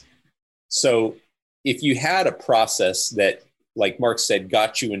sets. So if you had a process that, like Mark said,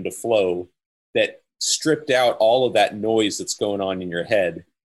 got you into flow, that stripped out all of that noise that's going on in your head,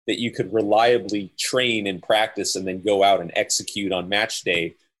 that you could reliably train and practice and then go out and execute on match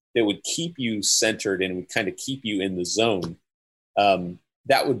day, that would keep you centered and would kind of keep you in the zone,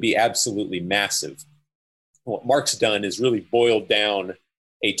 that would be absolutely massive. What Mark's done is really boiled down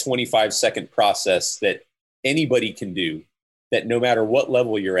a 25-second process that anybody can do, that no matter what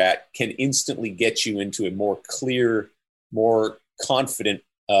level you're at, can instantly get you into a more clear, more confident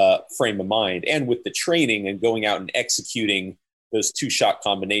frame of mind. And with the training and going out and executing those two-shot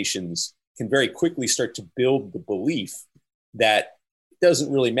combinations, can very quickly start to build the belief that it doesn't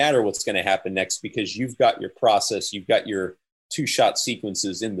really matter what's going to happen next, because you've got your process, you've got your two-shot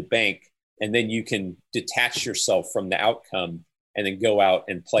sequences in the bank, and then you can detach yourself from the outcome and then go out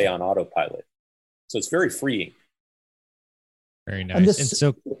and play on autopilot. So it's very freeing. Very nice. And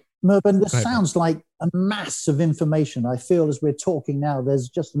so, Mehrban, this sounds like a mass of information. I feel as we're talking now, there's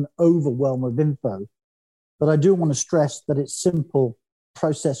just an overwhelm of info. But I do want to stress that it's simple,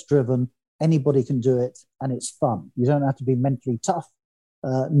 process-driven. Anybody can do it, and it's fun. You don't have to be mentally tough,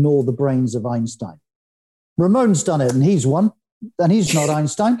 nor the brains of Einstein. Ramon's done it, and he's won, and he's not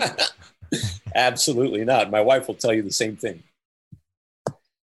Einstein. Absolutely not. My wife will tell you the same thing.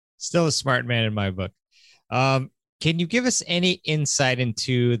 Still a smart man in my book. Can you give us any insight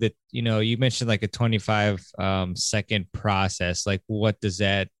into the, you mentioned like a 25 second process. Like what does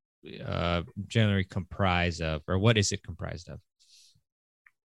that generally comprise of, or what is it comprised of?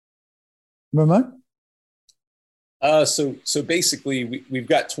 Ramon? So basically we've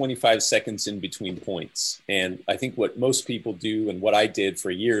got 25 seconds in between points. And I think what most people do, and what I did for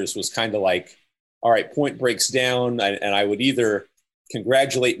years, was kind of like, all right, point breaks down. And I would either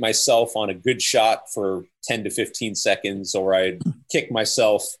congratulate myself on a good shot for 10 to 15 seconds, or I'd kick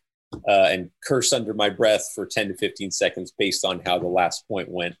myself and curse under my breath for 10 to 15 seconds based on how the last point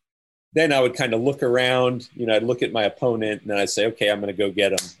went. Then I would kind of look around, I'd look at my opponent, and then I'd say, okay, I'm going to go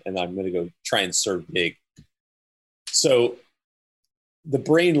get him, and I'm going to go try and serve big. So the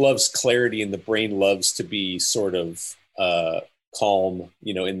brain loves clarity, and the brain loves to be sort of calm,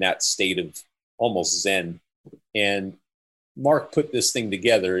 in that state of almost zen. And Mark put this thing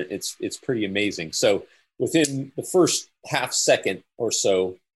together. It's pretty amazing. So within the first half second or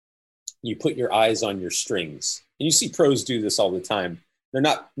so, you put your eyes on your strings. And you see pros do this all the time. They're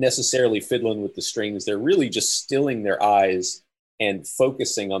not necessarily fiddling with the strings. They're really just stilling their eyes and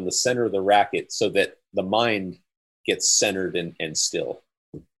focusing on the center of the racket, so that the mind gets centered and still.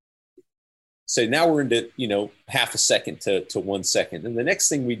 So now we're into, half a second to 1 second. And the next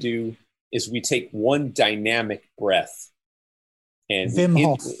thing we do is we take one dynamic breath. And Wim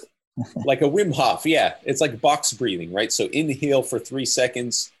Hof. Like a Wim Hof. Yeah. It's like box breathing, right? So inhale for 3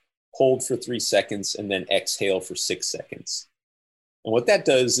 seconds, hold for 3 seconds, and then exhale for 6 seconds. And what that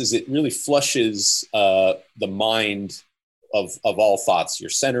does is it really flushes the mind of all thoughts. You're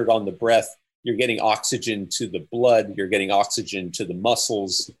centered on the breath. You're getting oxygen to the blood. You're getting oxygen to the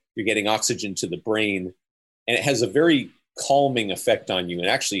muscles. You're getting oxygen to the brain. And it has a very calming effect on you and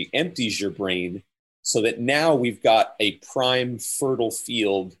actually empties your brain so that now we've got a prime fertile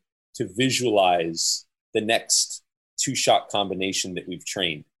field to visualize the next 2-shot combination that we've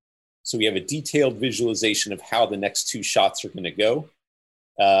trained. So we have a detailed visualization of how the next 2 shots are going to go.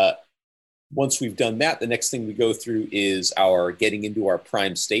 Once we've done that, the next thing we go through is our getting into our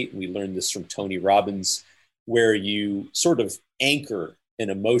prime state. We learned this from Tony Robbins, where you sort of anchor an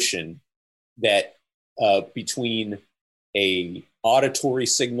emotion that between a auditory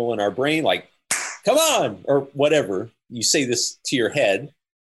signal in our brain, like, come on, or whatever, you say this to your head,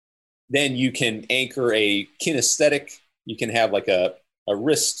 then you can anchor a kinesthetic. You can have like a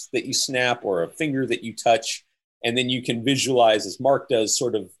wrist that you snap or a finger that you touch. And then you can visualize, as Mark does,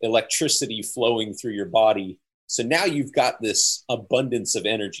 sort of electricity flowing through your body. So now you've got this abundance of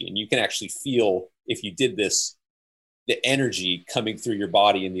energy, and you can actually feel, if you did this, the energy coming through your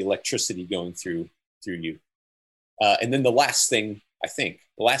body and the electricity going through you. And then the last thing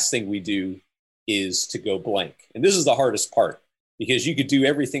we do is to go blank. And this is the hardest part, because you could do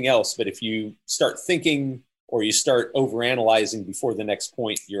everything else, but if you start thinking or you start overanalyzing before the next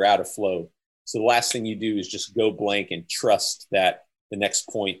point, you're out of flow. So the last thing you do is just go blank and trust that the next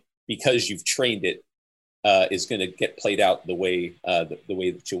point, because you've trained it, is going to get played out the way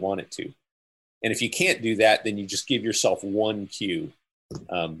that you want it to. And if you can't do that, then you just give yourself one cue,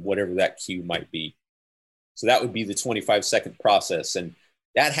 whatever that cue might be. So that would be the 25-second process. And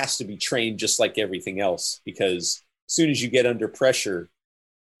that has to be trained just like everything else, because as soon as you get under pressure,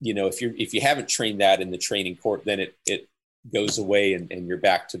 if you haven't trained that in the training court, then it goes away and you're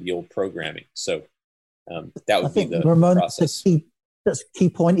back to the old programming. So that would be the Ramon, process. That's a key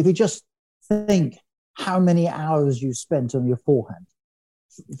point. If you just think how many hours you spent on your forehand,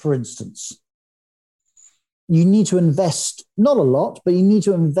 for instance, you need to invest, not a lot, but you need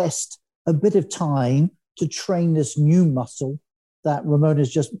to invest a bit of time to train this new muscle that Ramon has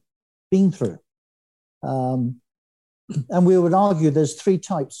just been through. And we would argue there's 3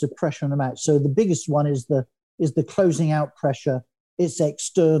 types of pressure in a match. So the biggest one is the closing out pressure. It's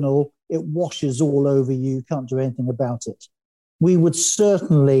external. It washes all over you. You can't do anything about it. We would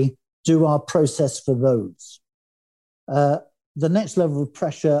certainly do our process for those. The next level of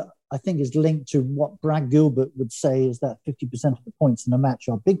pressure, I think, is linked to what Brad Gilbert would say is that 50% of the points in a match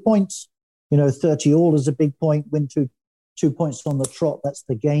are big points. 30 all is a big point. Win two points on the trot. That's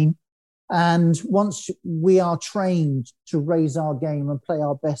the game. And once we are trained to raise our game and play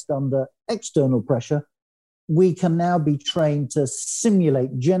our best under external pressure, we can now be trained to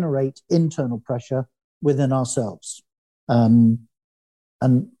generate internal pressure within ourselves. And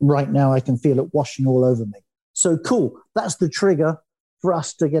right now I can feel it washing all over me. So cool. That's the trigger for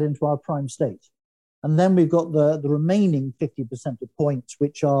us to get into our prime state. And then we've got the remaining 50% of points,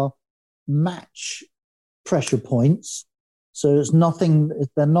 which are match pressure points. So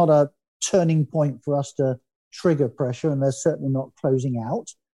they're not a turning point for us to trigger pressure, and they're certainly not closing out,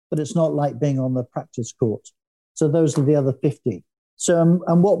 but it's not like being on the practice court. So those are the other 50. So,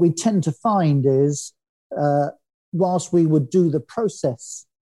 and what we tend to find is, whilst we would do the process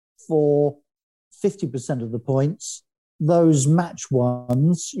for 50% of the points, those match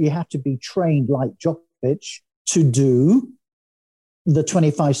ones, you have to be trained like Djokovic to do the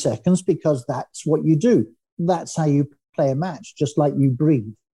 25 seconds, because that's what you do. That's how you play a match, just like you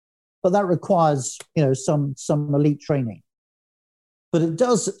breathe. But that requires, some elite training. But it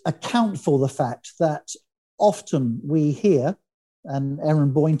does account for the fact that often we hear, and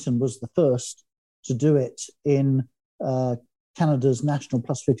Aaron Boynton was the first to do it in Canada's National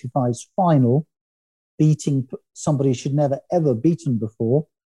Plus 55's final, beating somebody she'd never ever beaten before.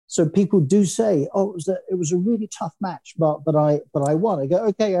 So people do say, "Oh, it was a really tough match, but I won." I go,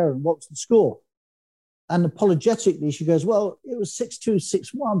 "Okay, Aaron, what's the score?" And apologetically, she goes, "Well, it was 6-2,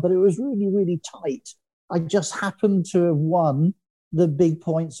 6-1, but it was really, really tight. I just happened to have won the big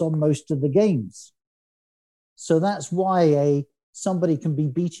points on most of the games." So that's why somebody can be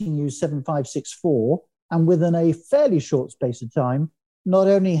beating you 7-5, 6-4, and within a fairly short space of time, not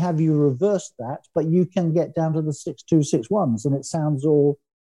only have you reversed that, but you can get down to the 6-2, 6-1s, and it sounds all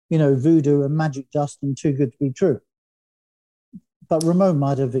voodoo and magic dust and too good to be true. But Ramon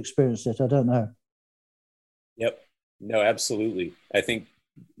might have experienced it. I don't know. Yep. No, absolutely. I think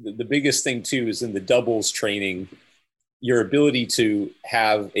the biggest thing too is in the doubles training, your ability to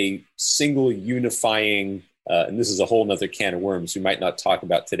have a single unifying, and this is a whole nother can of worms we might not talk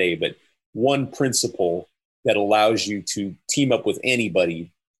about today, but one principle that allows you to team up with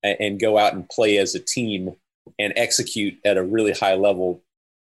anybody and go out and play as a team and execute at a really high level,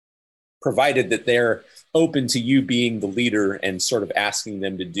 provided that they're open to you being the leader and sort of asking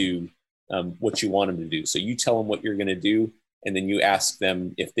them to do what you want them to do. So you tell them what you're going to do, and then you ask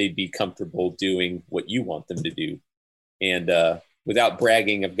them if they'd be comfortable doing what you want them to do. And without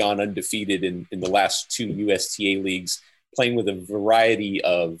bragging, I've gone undefeated in the last 2 USTA leagues, playing with a variety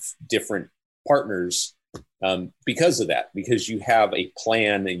of different partners because of that, because you have a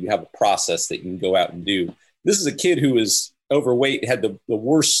plan and you have a process that you can go out and do. This is a kid who was overweight, had the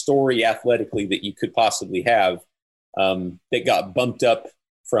worst story athletically that you could possibly have, that got bumped up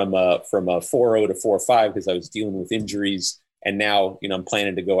from a 4.0 to 4.5 because I was dealing with injuries. And now, I'm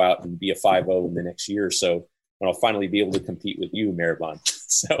planning to go out and be a 5.0 in the next year or so when I'll finally be able to compete with you, Maribon.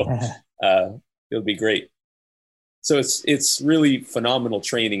 So it'll be great. So it's really phenomenal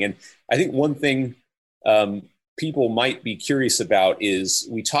training. And I think one thing people might be curious about is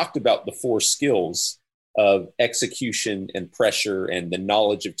we talked about the 4 skills of execution and pressure and the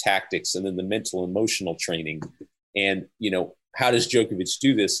knowledge of tactics and then the mental emotional training. And, how does Djokovic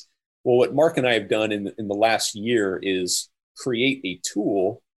do this? Well, what Mark and I have done in the last year is create a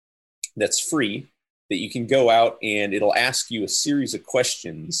tool that's free that you can go out and it'll ask you a series of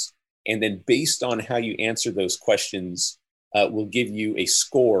questions. And then based on how you answer those questions, will give you a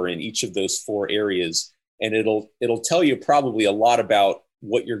score in each of those 4 areas. And it'll tell you probably a lot about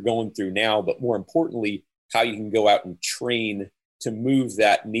what you're going through now, but more importantly, how you can go out and train to move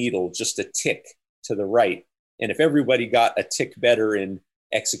that needle just a tick to the right. And if everybody got a tick better in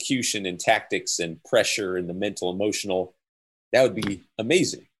execution and tactics and pressure and the mental emotional, that would be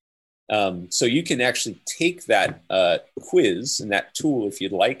amazing. So you can actually take that quiz and that tool if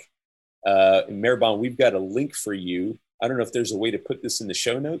you'd like. Maribon, we've got a link for you. I don't know if there's a way to put this in the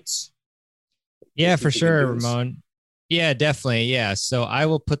show notes. Yeah, for sure, Ramon. Yeah, definitely. Yeah. So I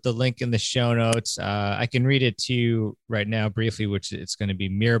will put the link in the show notes. I can read it to you right now briefly, which it's going to be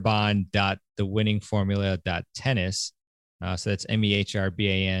mirban.thewinningformula.tennis. So that's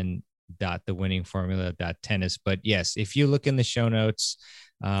MEHRBAN.thewinningformula.tennis. But yes, if you look in the show notes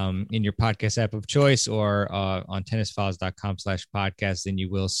in your podcast app of choice or on tennisfiles.com/podcast, then you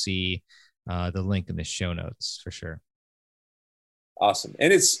will see the link in the show notes for sure. Awesome.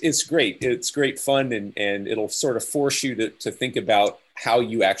 And it's great. It's great fun and it'll sort of force you to think about how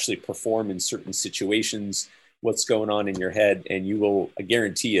you actually perform in certain situations, what's going on in your head. And you will, I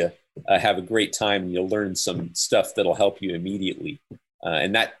guarantee you, have a great time and you'll learn some stuff that'll help you immediately.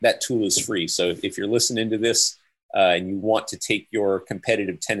 And that tool is free. So if you're listening to this and you want to take your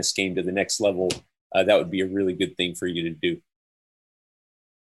competitive tennis game to the next level, that would be a really good thing for you to do.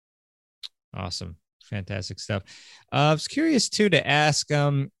 Awesome. Fantastic stuff. I was curious too to ask,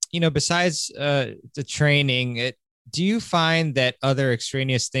 besides the training, do you find that other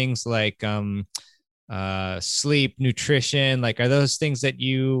extraneous things like sleep, nutrition, like are those things that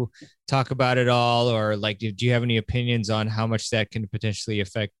you talk about at all, or like do you have any opinions on how much that can potentially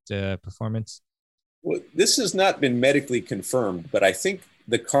affect performance? Well, this has not been medically confirmed, but I think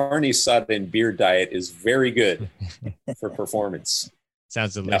the carne asada and beer diet is very good for performance.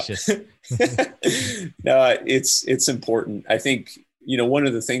 Sounds delicious. No, it's important. I think, one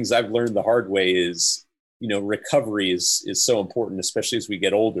of the things I've learned the hard way is, recovery is so important, especially as we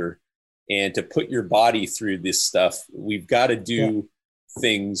get older. And to put your body through this stuff, we've got to do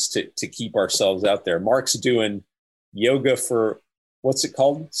things to keep ourselves out there. Mark's doing yoga for, what's it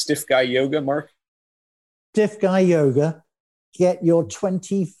called? Stiff guy yoga, Mark? Stiff guy yoga. Get your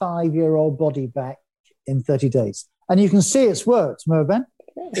 25-year-old body back in 30 days. And you can see it's worked, Merban.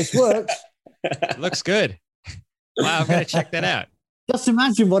 It's worked. Looks good. Wow, I'm going to check that out. Just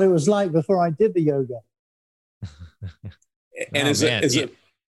imagine what it was like before I did the yoga. And as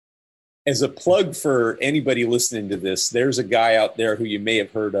a plug for anybody listening to this, there's a guy out there who you may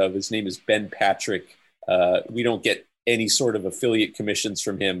have heard of. His name is Ben Patrick. We don't get any sort of affiliate commissions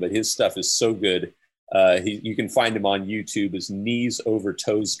from him, but his stuff is so good. You can find him on YouTube as Knees Over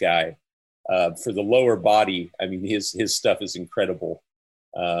Toes Guy. For the lower body, I mean, his stuff is incredible.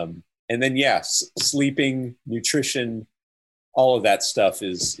 And then, sleeping, nutrition, all of that stuff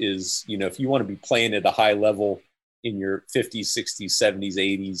is, if you want to be playing at a high level in your 50s, 60s, 70s,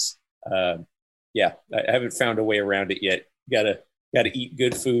 80s, I haven't found a way around it yet. You Got to eat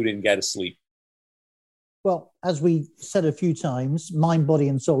good food and got to sleep. Well, as we said a few times, mind, body,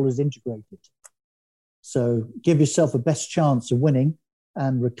 and soul is integrated. So give yourself a best chance of winning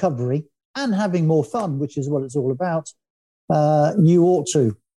and recovery and having more fun, which is what it's all about. You ought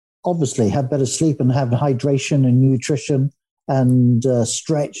to obviously have better sleep and have hydration and nutrition and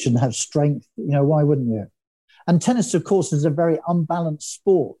stretch and have strength. Why wouldn't you? And tennis, of course, is a very unbalanced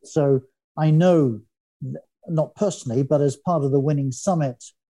sport. So I know, not personally, but as part of the Winning Summit,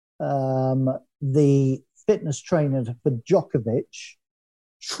 the fitness trainer for Djokovic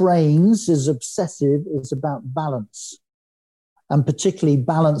trains, is obsessive, is about balance, and particularly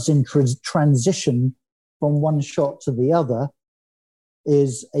balance in transition from one shot to the other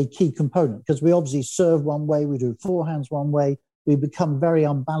is a key component, because we obviously serve one way, we do forehands one way, we become very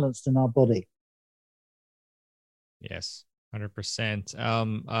unbalanced in our body. Yes,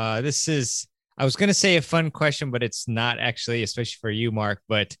 100%. This is, I was going to say a fun question, but it's not actually, especially for you, Mark.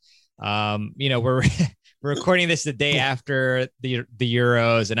 But, we're we're recording this the day after the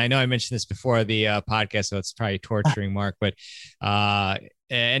Euros. And I know I mentioned this before the podcast, so it's probably torturing Mark. But, I'm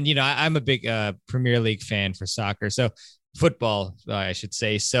a big Premier League fan for soccer. So football, I should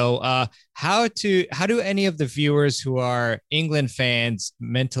say. So how do any of the viewers who are England fans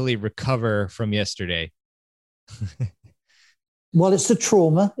mentally recover from yesterday? Well, it's a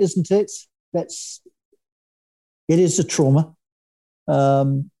trauma, isn't it? It is a trauma.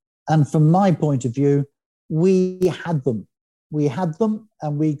 And from my point of view, we had them. We had them,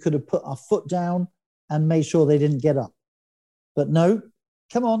 and we could have put our foot down and made sure they didn't get up. But no,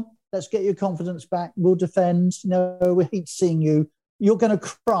 come on, let's get your confidence back. We'll defend. No, we hate seeing you. You're going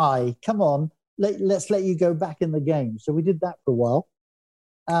to cry. Come on, let's let you go back in the game. So we did that for a while.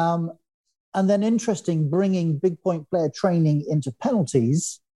 And then interesting, bringing big point player training into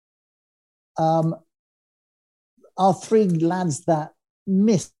penalties. Our three lads that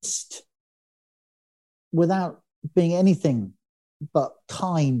missed, without being anything but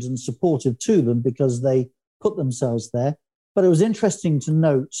kind and supportive to them because they put themselves there. But it was interesting to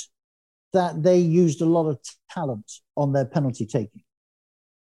note that they used a lot of talent on their penalty taking.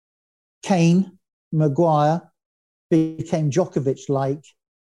 Kane, Maguire became Djokovic-like,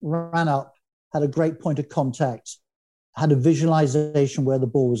 ran up, had a great point of contact, had a visualization where the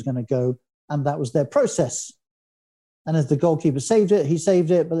ball was going to go, and that was their process. And if the goalkeeper saved it, he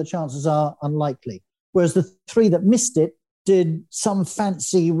saved it, but the chances are unlikely. Whereas the three that missed it did some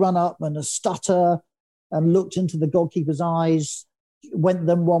fancy run up and a stutter and looked into the goalkeeper's eyes, went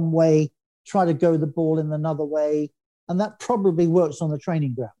them one way, tried to go the ball in another way. And that probably works on the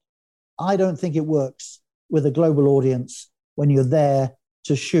training ground. I don't think it works with a global audience when you're there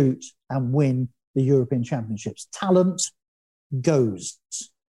to shoot and win the European Championships. Talent goes.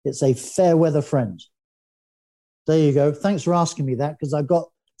 It's a fair weather friend. There you go. Thanks for asking me that, because I got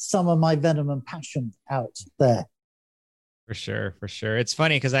some of my venom and passion out there. For sure. It's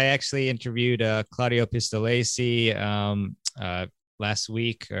funny because I actually interviewed Claudio Pistolesi last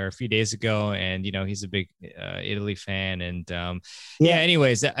week or a few days ago, and he's a big Italy fan. And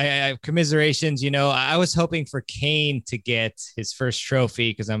anyways, I commiserations. I was hoping for Kane to get his first trophy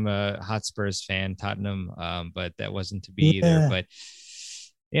because I'm a Hotspurs fan, Tottenham, but that wasn't to be either. But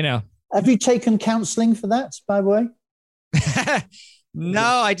have you taken counseling for that, by the way? No,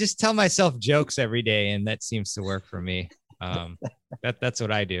 I just tell myself jokes every day, and that seems to work for me. That's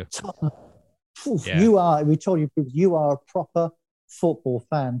what I do. You are. We told you are a proper football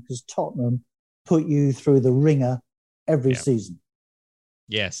fan because Tottenham put you through the ringer every season.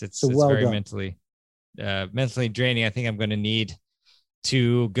 Yes, it's very mentally draining. I think I'm going to need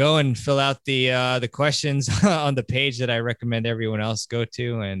to go and fill out the questions on the page that I recommend everyone else go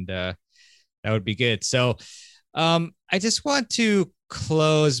to, and that would be good. So I just want to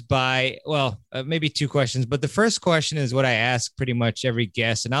close by, maybe two questions, but the first question is what I ask pretty much every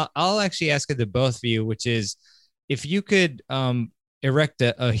guest, and I'll actually ask it to both of you, which is if you could erect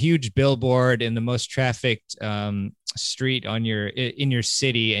a huge billboard in the most trafficked street in your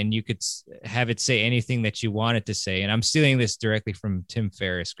city, and you could have it say anything that you want it to say. And I'm stealing this directly from Tim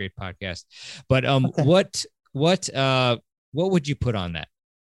Ferriss, great podcast. But what would you put on that?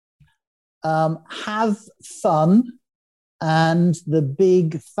 Have fun, and the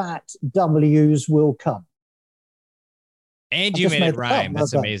big fat W's will come. And you made it rhyme.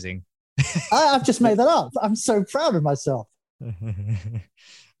 That's amazing. I've just made that up. I'm so proud of myself.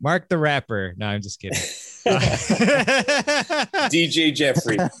 Mark the rapper. No, I'm just kidding. DJ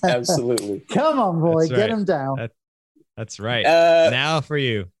Jeffrey. Absolutely. Come on, boy. That's right. Get him down. That's right. Now for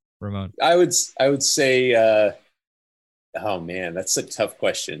you, Ramon. I would say, oh man, that's a tough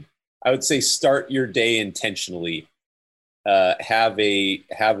question. I would say start your day intentionally. have a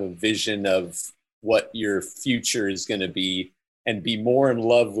vision of what your future is going to be, and be more in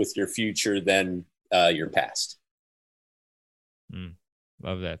love with your future than your past.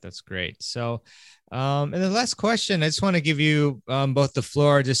 Love that. That's great. So, and the last question, I just want to give you both the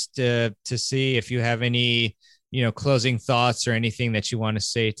floor just to see if you have any, closing thoughts or anything that you want to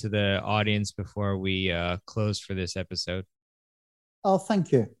say to the audience before we close for this episode. Oh,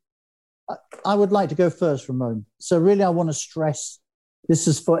 thank you. I would like to go first, Ramon. So really, I want to stress this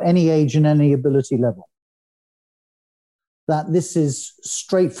is for any age and any ability level. That this is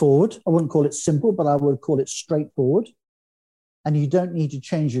straightforward. I wouldn't call it simple, but I would call it straightforward. And you don't need to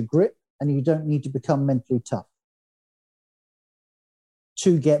change your grip, and you don't need to become mentally tough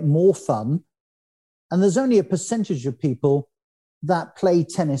to get more fun. And there's only a percentage of people that play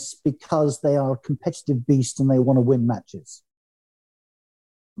tennis because they are a competitive beast and they want to win matches.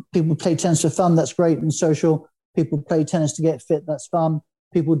 People play tennis for fun, that's great and social. People play tennis to get fit, that's fun.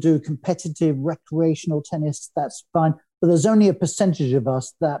 People do competitive recreational tennis, that's fine. But there's only a percentage of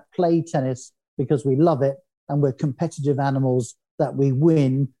us that play tennis because we love it and we're competitive animals that we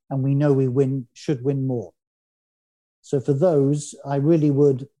win, and we know we should win more. So for those, I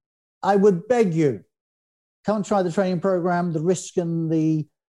would beg you, come and try the training program. The risk and the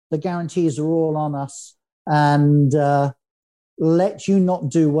guarantees are all on us. And let you not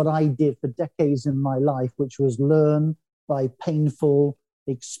do what I did for decades in my life, which was learn by painful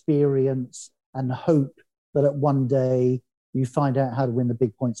experience and hope that at one day you find out how to win the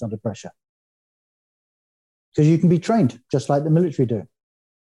big points under pressure. Because you can be trained just like the military do.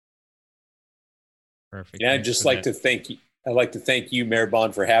 Perfect. Yeah, I'd just like to thank you. I'd like to thank you,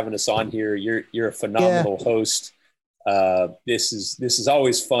 Mehrban, for having us on here. You're a phenomenal host. This is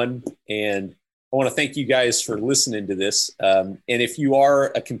always fun, and I want to thank you guys for listening to this. And if you are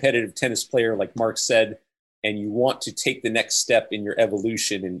a competitive tennis player, like Mark said, and you want to take the next step in your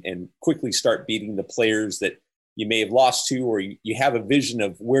evolution and quickly start beating the players that you may have lost to, or you have a vision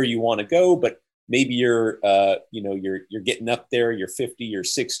of where you want to go, but maybe you're getting up there, you're 50, you're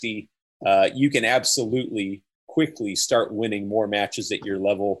 60, you can absolutely quickly start winning more matches at your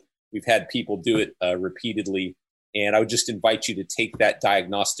level. We've had people do it repeatedly. And I would just invite you to take that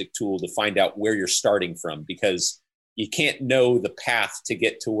diagnostic tool to find out where you're starting from, because you can't know the path to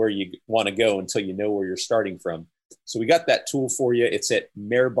get to where you want to go until you know where you're starting from. So we got that tool for you. It's at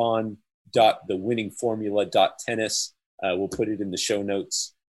mehrban.thewinningformula.tennis. We'll put it in the show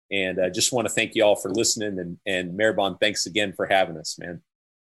notes. And I just want to thank you all for listening. And Mehrban, thanks again for having us, man.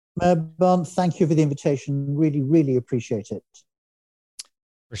 Mehrban, thank you for the invitation. Really, really appreciate it.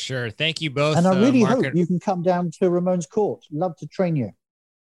 For sure. Thank you both. And I really Mark, hope you can come down to Ramon's court. Love to train you.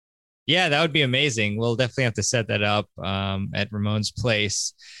 Yeah, that would be amazing. We'll definitely have to set that up at Ramon's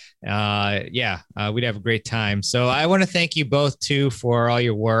place. We'd have a great time. So I want to thank you both too for all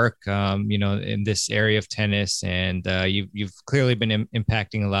your work, in this area of tennis, and you've clearly been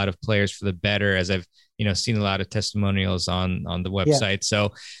impacting a lot of players for the better, as I've seen a lot of testimonials on the website. Yeah.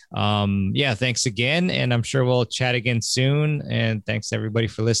 So thanks again, and I'm sure we'll chat again soon. And thanks to everybody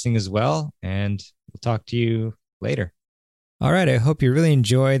for listening as well. And we'll talk to you later. All right, I hope you really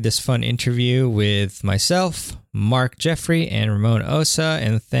enjoyed this fun interview with myself, Mark Jeffrey, and Ramon Osa.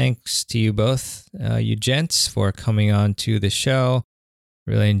 And thanks to you both, you gents, for coming on to the show.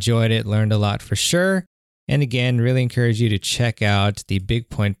 Really enjoyed it, learned a lot for sure. And again, really encourage you to check out the Big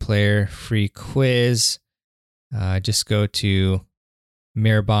Point Player free quiz. Just go to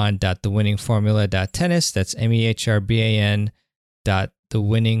mehrban.thewinningformula.tennis. That's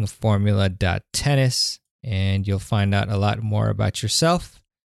mehrban.thewinningformula.tennis. And you'll find out a lot more about yourself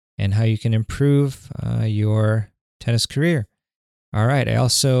and how you can improve your tennis career. All right. I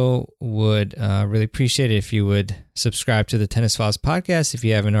also would really appreciate it if you would subscribe to the Tennis Files podcast. If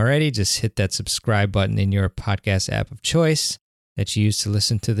you haven't already, just hit that subscribe button in your podcast app of choice that you use to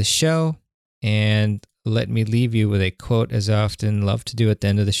listen to the show. And let me leave you with a quote, as I often love to do at the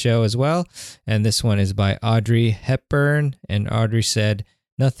end of the show as well. And this one is by Audrey Hepburn. And Audrey said,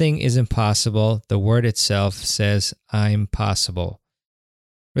 "Nothing is impossible. The word itself says, I'm possible."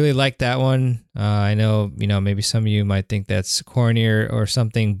 Really like that one. I know, maybe some of you might think that's corny or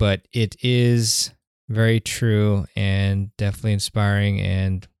something, but it is very true and definitely inspiring.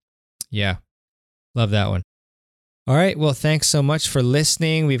 And yeah, love that one. All right. Well, thanks so much for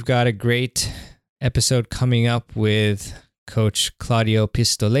listening. We've got a great episode coming up with Coach Claudio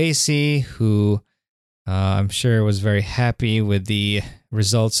Pistolesi, who I'm sure was very happy with the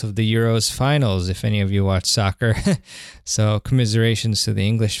results of the Euros finals, if any of you watch soccer. So commiserations to the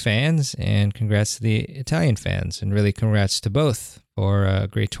English fans and congrats to the Italian fans, and really congrats to both for a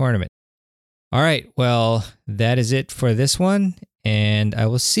great tournament. All right, well, that is it for this one, and I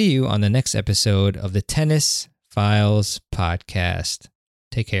will see you on the next episode of the Tennis Files Podcast.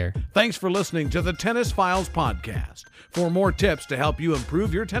 Take care. Thanks for listening to the Tennis Files Podcast. For more tips to help you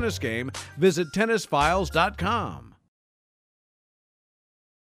improve your tennis game, visit tennisfiles.com.